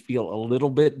makes me feel a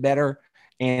little bit better.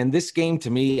 And this game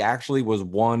to me actually was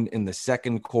won in the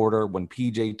second quarter when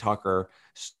PJ Tucker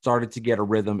started to get a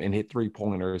rhythm and hit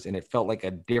 3-pointers, and it felt like a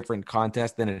different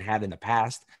contest than it had in the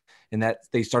past. And that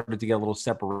they started to get a little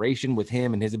separation with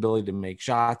him and his ability to make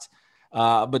shots.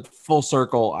 But full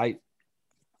circle,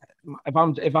 if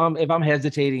I'm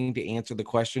hesitating to answer the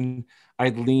question,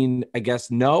 I'd lean, I guess,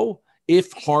 no.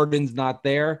 If Harden's not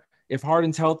there, if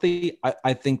Harden's healthy,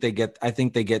 I think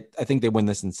they win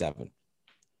this in 7.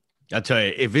 I'll tell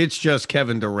you, if it's just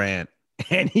Kevin Durant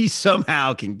and he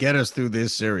somehow can get us through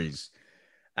this series,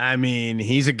 I mean,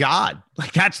 he's a god.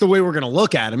 Like, that's the way we're going to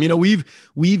look at him.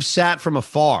 We've sat from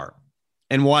afar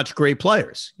and watched great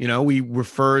players. We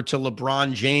refer to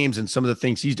LeBron James and some of the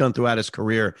things he's done throughout his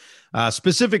career,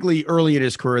 specifically early in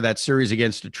his career, that series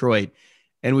against Detroit.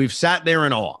 And we've sat there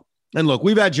in awe. And look,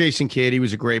 we've had Jason Kidd. He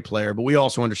was a great player, but we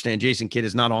also understand Jason Kidd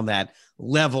is not on that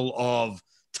level of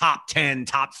top 10,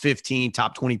 top 15,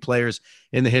 top 20 players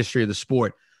in the history of the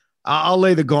sport. I'll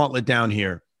lay the gauntlet down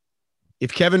here.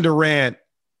 If Kevin Durant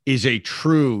is a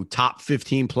true top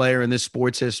 15 player in this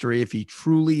sports history, if he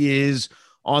truly is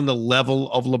on the level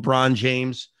of LeBron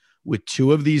James, with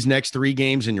 2 of these next 3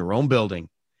 games in your own building,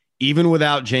 even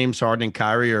without James Harden and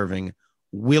Kyrie Irving,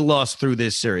 will us through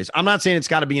this series. I'm not saying it's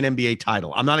got to be an NBA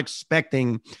title. I'm not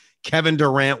expecting Kevin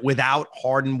Durant without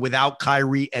Harden, without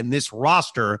Kyrie, and this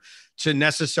roster to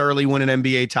necessarily win an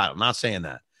NBA title. I'm not saying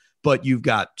that. But you've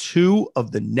got 2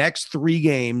 of the next 3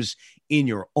 games in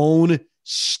your own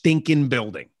stinking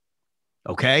building.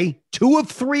 Okay? 2 of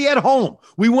 3 at home.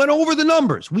 We went over the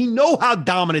numbers. We know how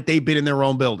dominant they've been in their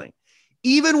own building.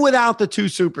 Even without the 2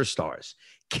 superstars,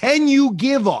 can you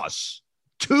give us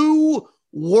 2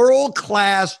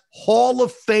 world-class Hall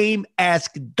of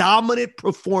Fame-esque dominant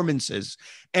performances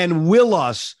and will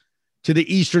us to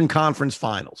the Eastern Conference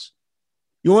Finals?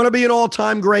 You want to be an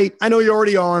all-time great? I know you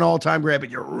already are an all-time great,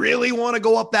 but you really want to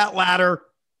go up that ladder?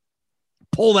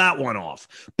 Pull that one off.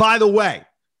 By the way,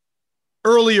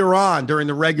 earlier on during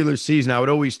the regular season, I would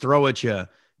always throw at you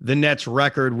the Nets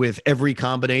record with every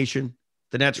combination.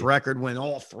 The Nets record when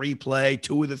all 3 play,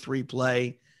 2 of the 3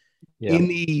 play. Yeah. In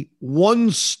the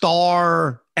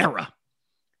 1-star era,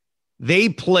 they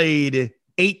played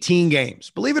 18 games.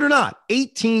 Believe it or not,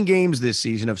 18 games this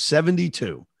season of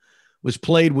 72 was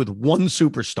played with 1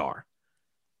 superstar.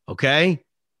 Okay?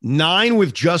 9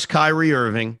 with just Kyrie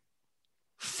Irving,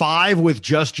 5 with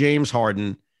just James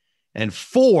Harden, and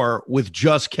 4 with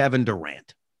just Kevin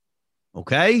Durant.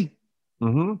 Okay?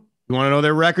 Mm-hmm. You want to know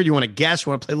their record? You want to guess?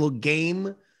 You want to play a little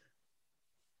game?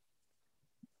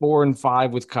 4 and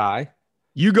 5 with Kai.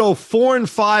 You go 4 and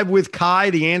 5 with Kai.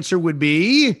 The answer would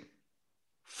be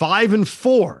 5 and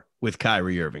 4 with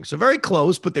Kyrie Irving. So very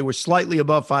close, but they were slightly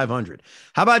above 500.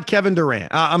 How about Kevin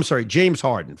Durant? James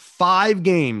Harden. 5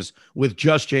 games with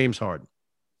just James Harden.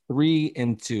 3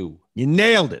 and 2. You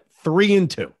nailed it. 3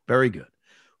 and 2. Very good.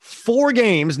 4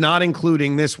 games, not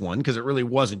including this one, because it really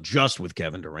wasn't just with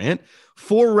Kevin Durant.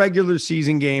 4 regular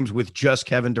season games with just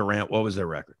Kevin Durant. What was their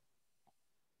record?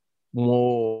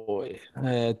 2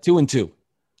 and 2.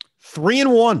 3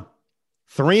 and 1.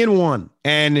 3 and 1.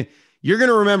 And you're going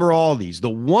to remember all these. The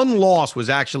one loss was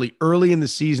actually early in the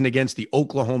season against the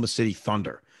Oklahoma City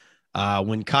Thunder,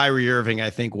 when Kyrie Irving,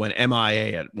 I think, went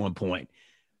MIA at one point.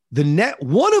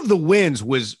 One of the wins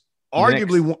was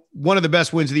arguably one of the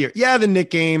best wins of the year. Yeah, the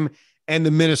Knicks game and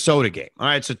the Minnesota game. All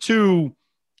right, so two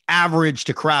average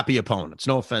to crappy opponents.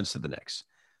 No offense to the Knicks.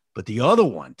 But the other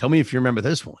one, tell me if you remember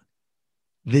this one.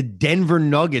 The Denver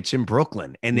Nuggets in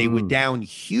Brooklyn, and they were down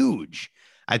huge,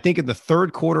 I think, in the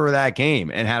third quarter of that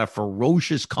game, and had a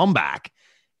ferocious comeback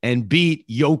and beat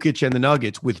Jokic and the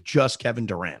Nuggets with just Kevin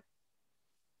Durant.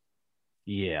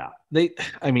 Yeah.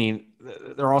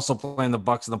 They're also playing the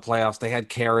Bucks in the playoffs. They had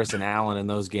Karras and Allen in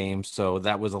those games, so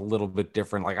that was a little bit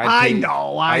different. Like I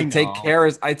take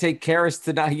Karras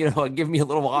to not, give me a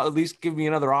little, at least give me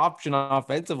another option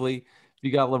offensively. If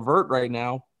you got LeVert right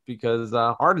now, because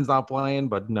Harden's not playing,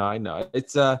 but no, I know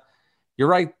it's you're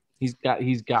right. He's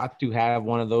got to have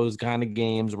one of those kind of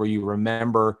games where you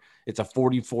remember it's a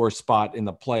 44 spot in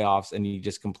the playoffs and he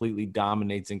just completely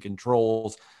dominates and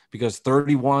controls, because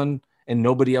 31 and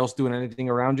nobody else doing anything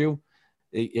around you,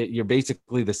 you're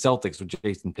basically the Celtics with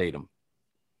Jason Tatum.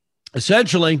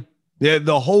 Essentially,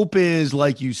 the hope is,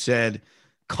 like you said,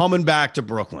 coming back to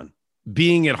Brooklyn,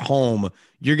 being at home,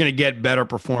 you're going to get better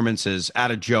performances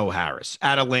out of Joe Harris,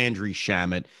 out of Landry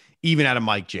Shamet, even out of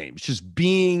Mike James. Just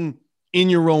being in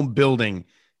your own building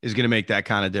is going to make that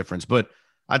kind of difference. But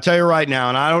I tell you right now,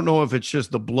 and I don't know if it's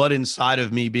just the blood inside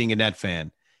of me being a Net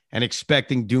fan and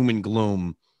expecting doom and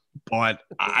gloom, but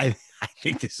I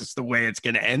think this is the way it's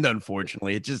going to end,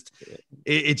 unfortunately.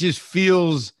 It just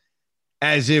feels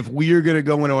as if we are going to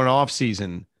go into an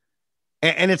offseason.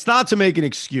 And it's not to make an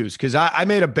excuse, because I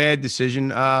made a bad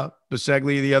decision,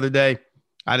 Biseglia, the other day.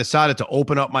 I decided to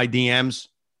open up my DMs,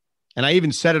 and I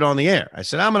even said it on the air. I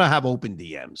said, I'm going to have open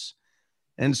DMs.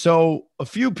 And so a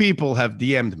few people have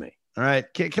DM'd me. All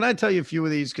right. Can I tell you a few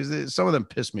of these? Because some of them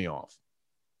piss me off.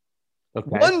 Okay.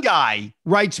 One guy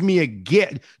writes me a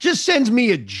GIF, just sends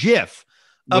me a GIF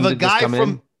of a guy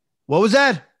from, what was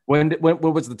that? What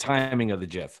was the timing of the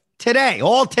GIF? Today,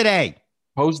 all today.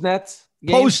 Postnets?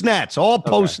 Postnets, all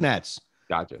postnets.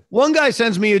 Gotcha. One guy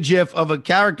sends me a GIF of a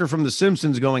character from The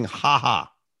Simpsons going, ha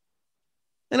ha.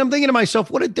 And I'm thinking to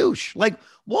myself, what a douche. Like,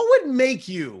 what would make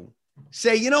you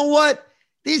say, you know what?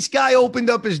 This guy opened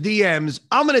up his DMs.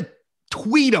 I'm going to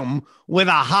tweet him with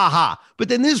a ha ha. But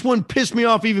then this one pissed me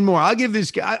off even more. I'll give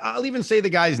this guy, I'll even say the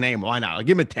guy's name. Why not? I'll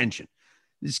give him attention.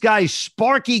 This guy,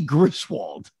 Sparky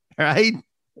Griswold. Right?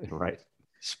 Right.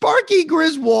 Sparky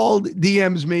Griswold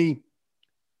DMs me.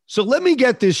 So let me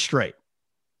get this straight.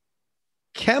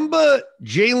 Kemba,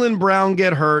 Jaylen Brown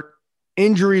get hurt.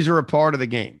 Injuries are a part of the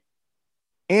game.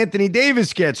 Anthony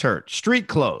Davis gets hurt. Street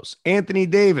clothes. Anthony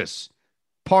Davis,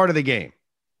 part of the game.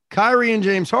 Kyrie and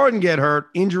James Harden get hurt.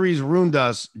 Injuries ruined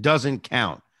us. Doesn't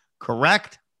count.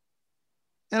 Correct?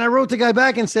 And I wrote the guy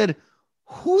back and said,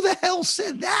 who the hell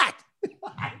said that?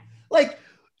 Like,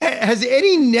 has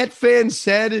any Net fan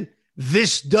said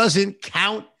this doesn't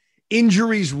count?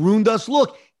 Injuries ruined us.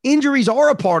 Look, injuries are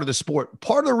a part of the sport.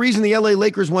 Part of the reason the LA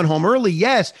Lakers went home early,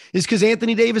 yes, is because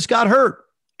Anthony Davis got hurt.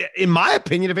 In my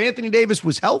opinion, if Anthony Davis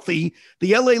was healthy,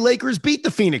 the LA Lakers beat the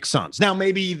Phoenix Suns. Now,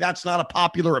 maybe that's not a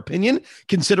popular opinion,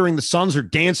 considering the Suns are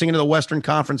dancing into the Western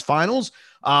Conference Finals.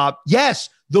 Yes,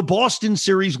 the Boston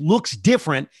series looks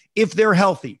different if they're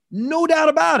healthy. No doubt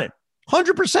about it.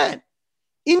 100%.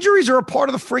 Injuries are a part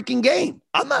of the freaking game.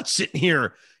 I'm not sitting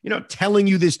here, telling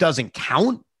you this doesn't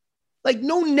count. Like,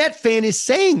 no Net fan is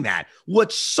saying that.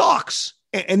 What sucks,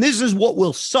 and this is what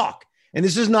will suck, and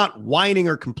this is not whining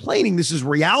or complaining, this is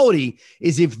reality,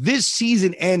 is if this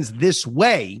season ends this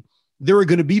way, there are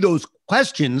going to be those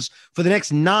questions for the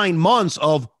next 9 months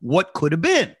of what could have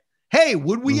been. Hey,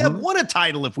 would we have won a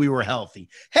title if we were healthy?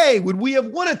 Hey, would we have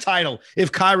won a title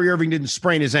if Kyrie Irving didn't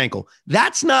sprain his ankle?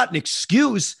 That's not an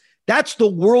excuse. That's the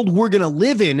world we're going to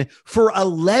live in for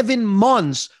 11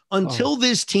 months until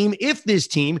this team, if this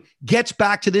team gets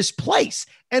back to this place.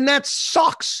 And that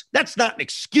sucks. That's not an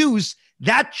excuse.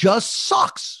 That just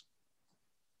sucks.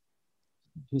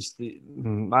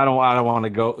 I don't want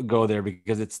to go there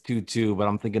because it's 2-2, but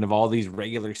I'm thinking of all these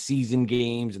regular season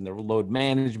games and the load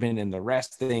management and the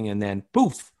resting, and then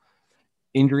poof,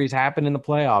 injuries happen in the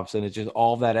playoffs, and it's just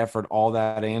all that effort, all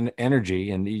that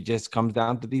energy, and it just comes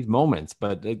down to these moments.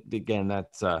 But again,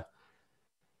 that's I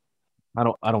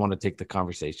don't want to take the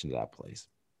conversation to that place.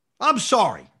 I'm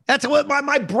sorry. That's what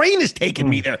my brain is taking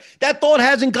me there. That thought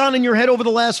hasn't gone in your head over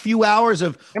the last few hours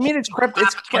of. I mean, it's crept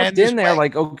in there.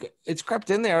 Like, okay, it's crept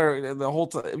in there the whole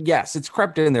time. Yes, it's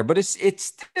crept in there, but it's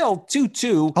still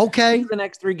 2-2. Okay. The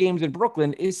next 3 games in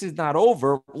Brooklyn. This is not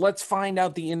over. Let's find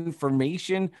out the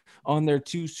information on their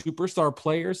 2 superstar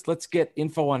players. Let's get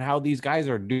info on how these guys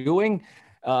are doing.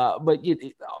 But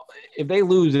if they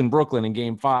lose in Brooklyn in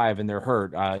Game 5 and they're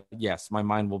hurt, yes, my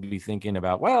mind will be thinking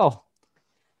about, well,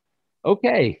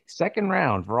 Okay, second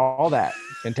round for all that.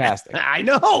 Fantastic. I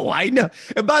know.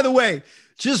 And by the way,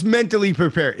 just mentally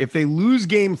prepare. If they lose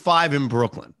game 5 in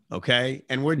Brooklyn, okay,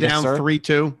 and we're Yes, down sir.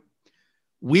 3-2,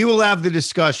 we will have the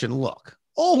discussion. Look,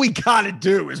 all we got to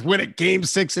do is win a game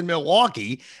 6 in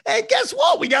Milwaukee. And guess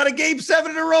what? We got a game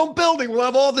 7 in our own building. We'll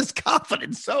have all this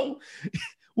confidence. So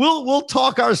we'll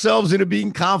talk ourselves into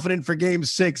being confident for game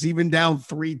 6, even down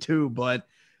 3-2. But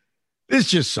this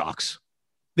just sucks.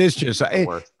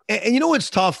 And you know what's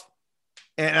tough?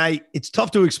 And it's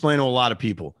tough to explain to a lot of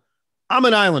people. I'm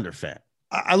an Islander fan.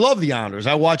 I love the Islanders.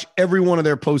 I watch every one of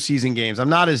their postseason games. I'm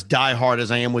not as diehard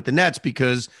as I am with the Nets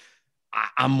because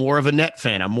I'm more of a net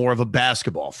fan. I'm more of a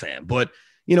basketball fan. But,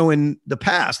 in the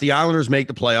past, the Islanders make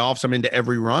the playoffs. I'm into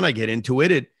every run. I get into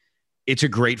it. It's a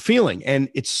great feeling. And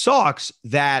it sucks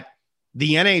that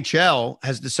the NHL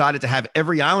has decided to have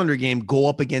every Islander game go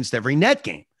up against every net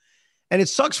game. And it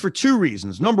sucks for 2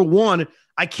 reasons. Number one,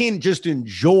 I can't just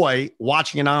enjoy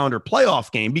watching an Islander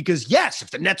playoff game because, yes,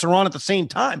 if the Nets are on at the same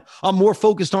time, I'm more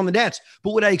focused on the Nets.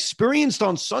 But what I experienced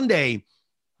on Sunday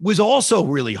was also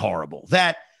really horrible,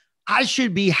 that I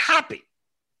should be happy.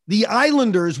 The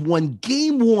Islanders won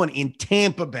game 1 in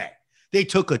Tampa Bay. They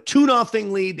took a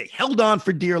 2-0 lead. They held on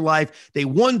for dear life. They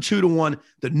won 2-1.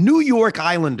 The New York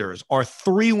Islanders are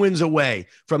 3 wins away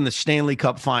from the Stanley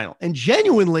Cup final. And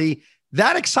genuinely,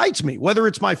 that excites me. Whether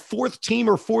it's my 4th team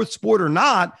or 4th sport or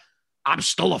not, I'm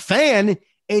still a fan.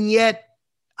 And yet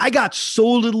I got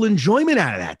so little enjoyment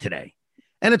out of that today.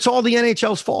 And it's all the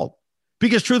NHL's fault.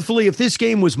 Because truthfully, if this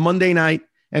game was Monday night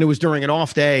and it was during an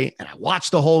off day and I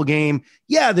watched the whole game,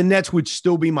 yeah, the Nets would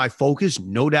still be my focus.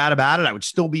 No doubt about it. I would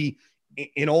still be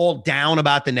in all down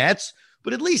about the Nets.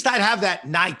 But at least I'd have that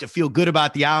night to feel good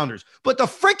about the Islanders. But the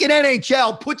freaking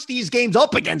NHL puts these games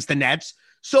up against the Nets.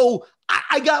 So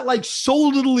I got so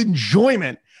little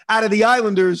enjoyment out of the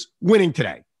Islanders winning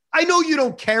today. I know you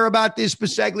don't care about this,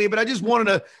 Biseglia, but I just wanted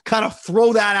to kind of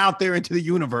throw that out there into the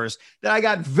universe that I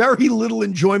got very little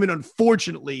enjoyment,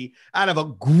 unfortunately, out of a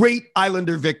great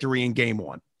Islander victory in game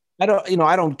 1. I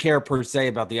don't care per se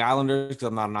about the Islanders because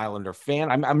I'm not an Islander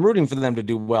fan. I'm rooting for them to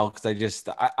do well because I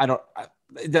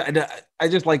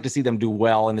just like to see them do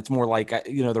well. And it's more like,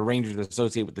 the Rangers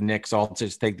associate with the Knicks. So I'll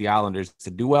just take the Islanders to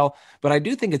do well. But I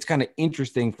do think it's kind of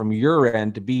interesting from your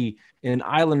end to be an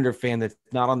Islander fan that's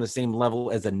not on the same level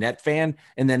as a Net fan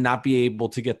and then not be able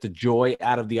to get the joy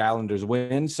out of the Islanders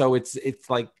win. So it's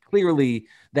like clearly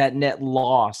that Net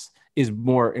loss is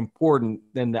more important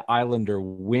than the Islander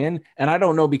win. And I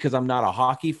don't know because I'm not a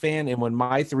hockey fan. And when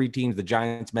my 3 teams, the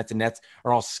Giants, Mets, and Nets,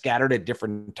 are all scattered at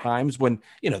different times, when,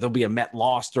 there'll be a Met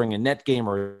loss during a Net game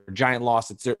or a Giant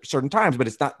loss at certain times, but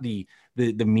it's not the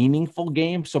meaningful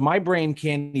game. So my brain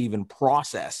can't even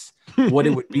process what it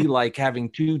would be like having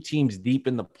 2 teams deep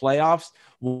in the playoffs,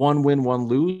 1 win, 1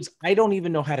 lose. I don't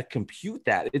even know how to compute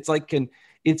that.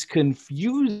 It's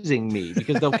confusing me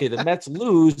because, okay, the Mets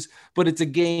lose, but it's a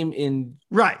game in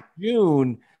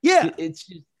June. Yeah. It's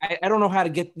just, I don't know how to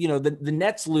get, the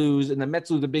Nets lose and the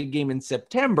Mets lose a big game in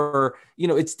September.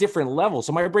 It's different levels.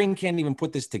 So my brain can't even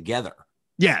put this together.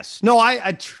 Yes. No,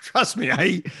 I trust me.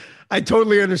 I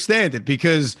totally understand it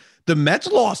because the Mets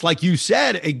lost, like you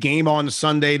said, a game on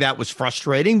Sunday that was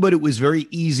frustrating, but it was very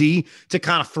easy to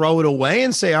kind of throw it away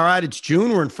and say, all right, it's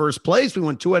June. We're in first place. We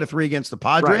won 2 out of 3 against the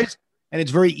Padres. Right. And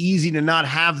it's very easy to not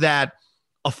have that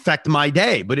affect my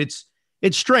day. But it's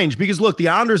strange because, look, the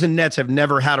Islanders and Nets have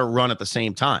never had a run at the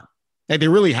same time. They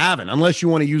really haven't, unless you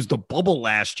want to use the bubble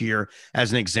last year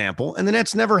as an example. And the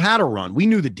Nets never had a run. We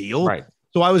knew the deal. Right.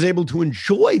 So I was able to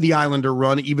enjoy the Islander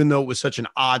run, even though it was such an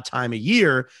odd time of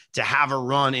year to have a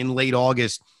run in late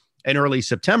August and early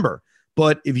September.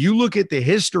 But if you look at the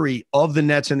history of the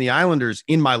Nets and the Islanders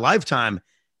in my lifetime,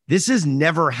 this has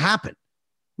never happened.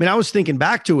 I mean, I was thinking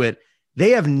back to it.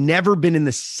 They have never been in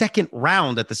the second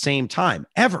round at the same time,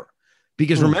 ever.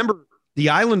 Because remember, the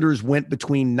Islanders went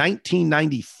between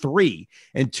 1993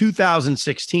 and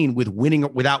 2016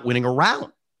 without winning a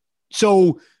round.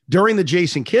 So during the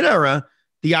Jason Kidd era,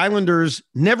 the Islanders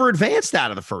never advanced out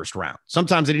of the first round.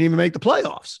 Sometimes they didn't even make the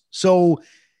playoffs. So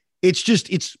it's just,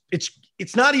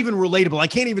 it's not even relatable. I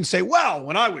can't even say, well,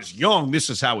 when I was young, this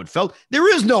is how it felt.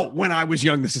 There is no when I was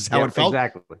young, this is how it felt.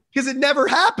 Exactly. Because it never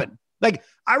happened. Like,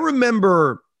 I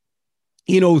remember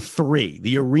in 2003,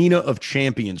 the Arena of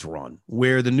Champions run,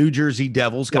 where the New Jersey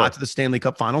Devils got to the Stanley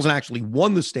Cup Finals and actually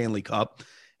won the Stanley Cup.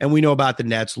 And we know about the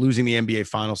Nets losing the NBA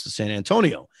Finals to San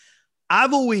Antonio.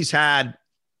 I've always had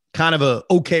kind of a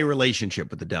okay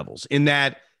relationship with the Devils in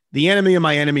that the enemy of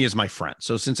my enemy is my friend.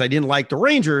 So since I didn't like the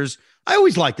Rangers, I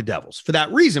always liked the Devils for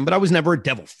that reason, but I was never a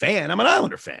Devil fan. I'm an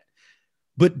Islander fan.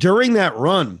 But during that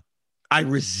run, I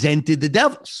resented the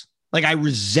Devils. Like I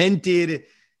resented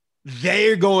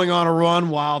they're going on a run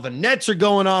while the Nets are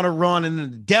going on a run, and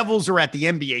then the Devils are at the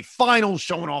NBA Finals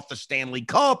showing off the Stanley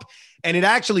Cup. And it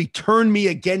actually turned me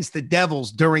against the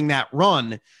Devils during that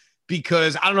run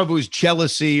because I don't know if it was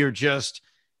jealousy or just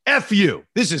F you.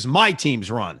 This is my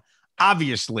team's run.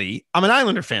 Obviously, I'm an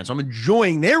Islander fan, so I'm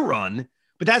enjoying their run,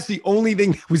 but that's the only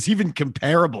thing that was even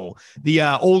comparable. The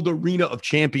old Arena of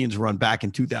Champions run back in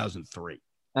 2003.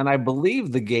 And I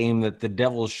believe the game that the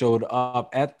Devils showed up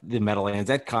at the Meadowlands,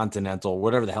 at Continental,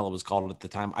 whatever the hell it was called at the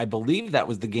time, I believe that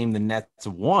was the game the Nets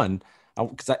won,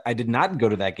 because I did not go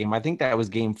to that game. I think that was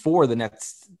game 4. The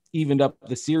Nets evened up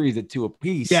the series at 2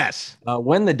 apiece. Yes.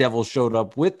 When the Devils showed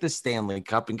up with the Stanley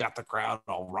Cup and got the crowd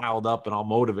all riled up and all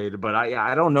motivated. But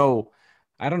I don't know.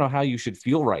 I don't know how you should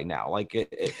feel right now. Like,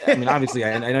 I mean, obviously,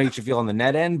 I know you should feel on the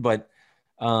net end, but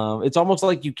it's almost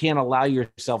like you can't allow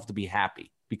yourself to be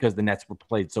happy because the Nets were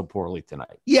played so poorly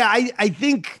tonight. Yeah, I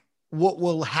think what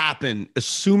will happen,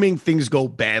 assuming things go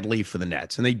badly for the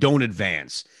Nets and they don't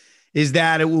advance, is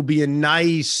that it will be a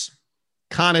nice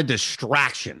kind of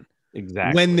distraction.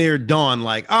 Exactly. When they're done,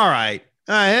 like, all right,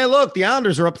 hey, look, the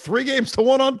Islanders are up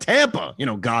 3-1 on Tampa,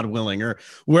 God willing, or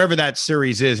wherever that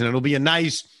series is. And it'll be a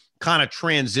nice kind of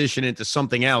transition into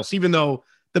something else, even though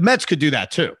the Mets could do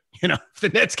that too. If the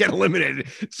Nets get eliminated,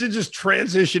 to just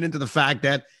transition into the fact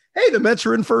that, hey, the Mets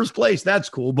are in first place. That's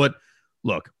cool. But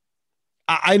look,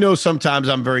 I know sometimes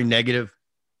I'm very negative,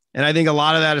 and I think a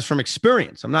lot of that is from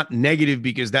experience. I'm not negative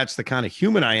because that's the kind of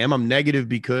human I am. I'm negative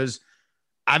because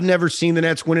I've never seen the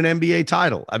Nets win an NBA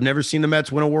title. I've never seen the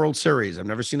Mets win a World Series. I've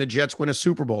never seen the Jets win a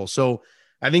Super Bowl. So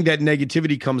I think that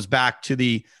negativity comes back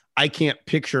to I can't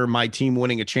picture my team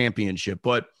winning a championship.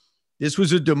 But this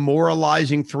was a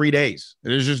demoralizing 3 days.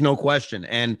 There's just no question.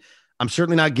 And I'm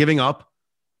certainly not giving up.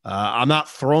 I'm not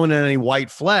throwing in any white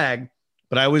flag,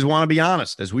 but I always want to be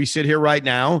honest. As we sit here right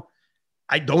now,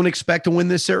 I don't expect to win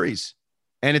this series.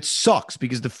 And it sucks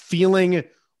because the feeling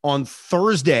on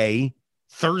Thursday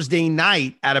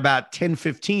night at about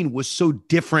 10:15 was so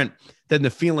different than the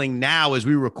feeling now as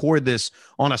we record this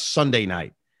on a Sunday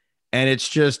night. And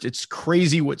it's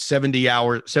crazy what 72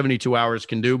 hours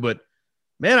can do. But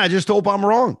man, I just hope I'm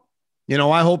wrong.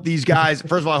 I hope these guys,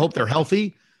 first of all, I hope they're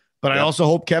healthy. But I also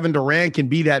hope Kevin Durant can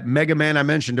be that mega man I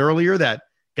mentioned earlier, that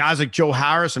guys like Joe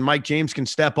Harris and Mike James can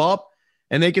step up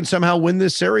and they can somehow win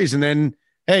this series. And then,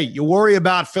 hey, you worry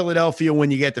about Philadelphia when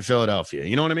you get to Philadelphia.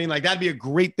 You know what I mean? Like, that'd be a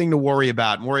great thing to worry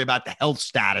about, and worry about the health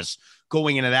status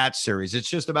going into that series. It's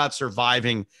just about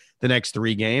surviving the next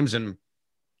 3 games, and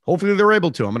hopefully they're able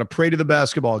to. I'm going to pray to the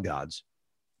basketball gods.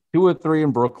 2 or 3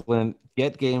 in Brooklyn,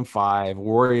 get game 5,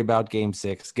 worry about game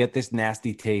 6, get this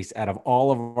nasty taste out of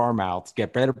all of our mouths,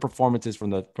 get better performances from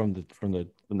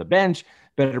the bench,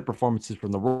 better performances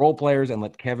from the role players, and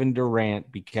let Kevin Durant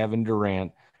be Kevin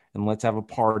Durant. And let's have a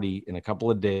party in a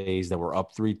couple of days that we're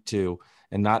up 3-2,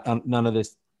 and none of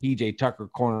this PJ Tucker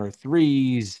corner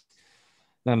threes,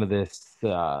 none of this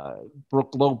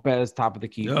Brook Lopez top of the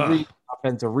key 3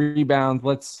 offensive rebounds.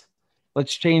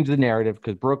 Let's change the narrative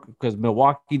because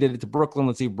Milwaukee did it to Brooklyn.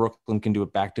 Let's see if Brooklyn can do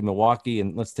it back to Milwaukee,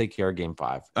 and let's take care of game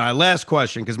 5. Last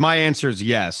question, because my answer is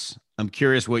yes. I'm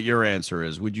curious what your answer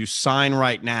is. Would you sign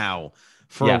right now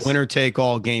for a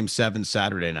winner-take-all game 7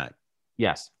 Saturday night?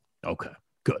 Yes. Okay,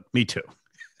 good. Me too.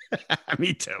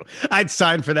 Me too. I'd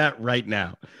sign for that right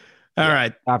now. All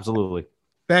right. Absolutely.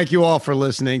 Thank you all for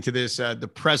listening to this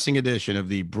depressing edition of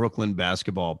the Brooklyn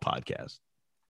Basketball Podcast.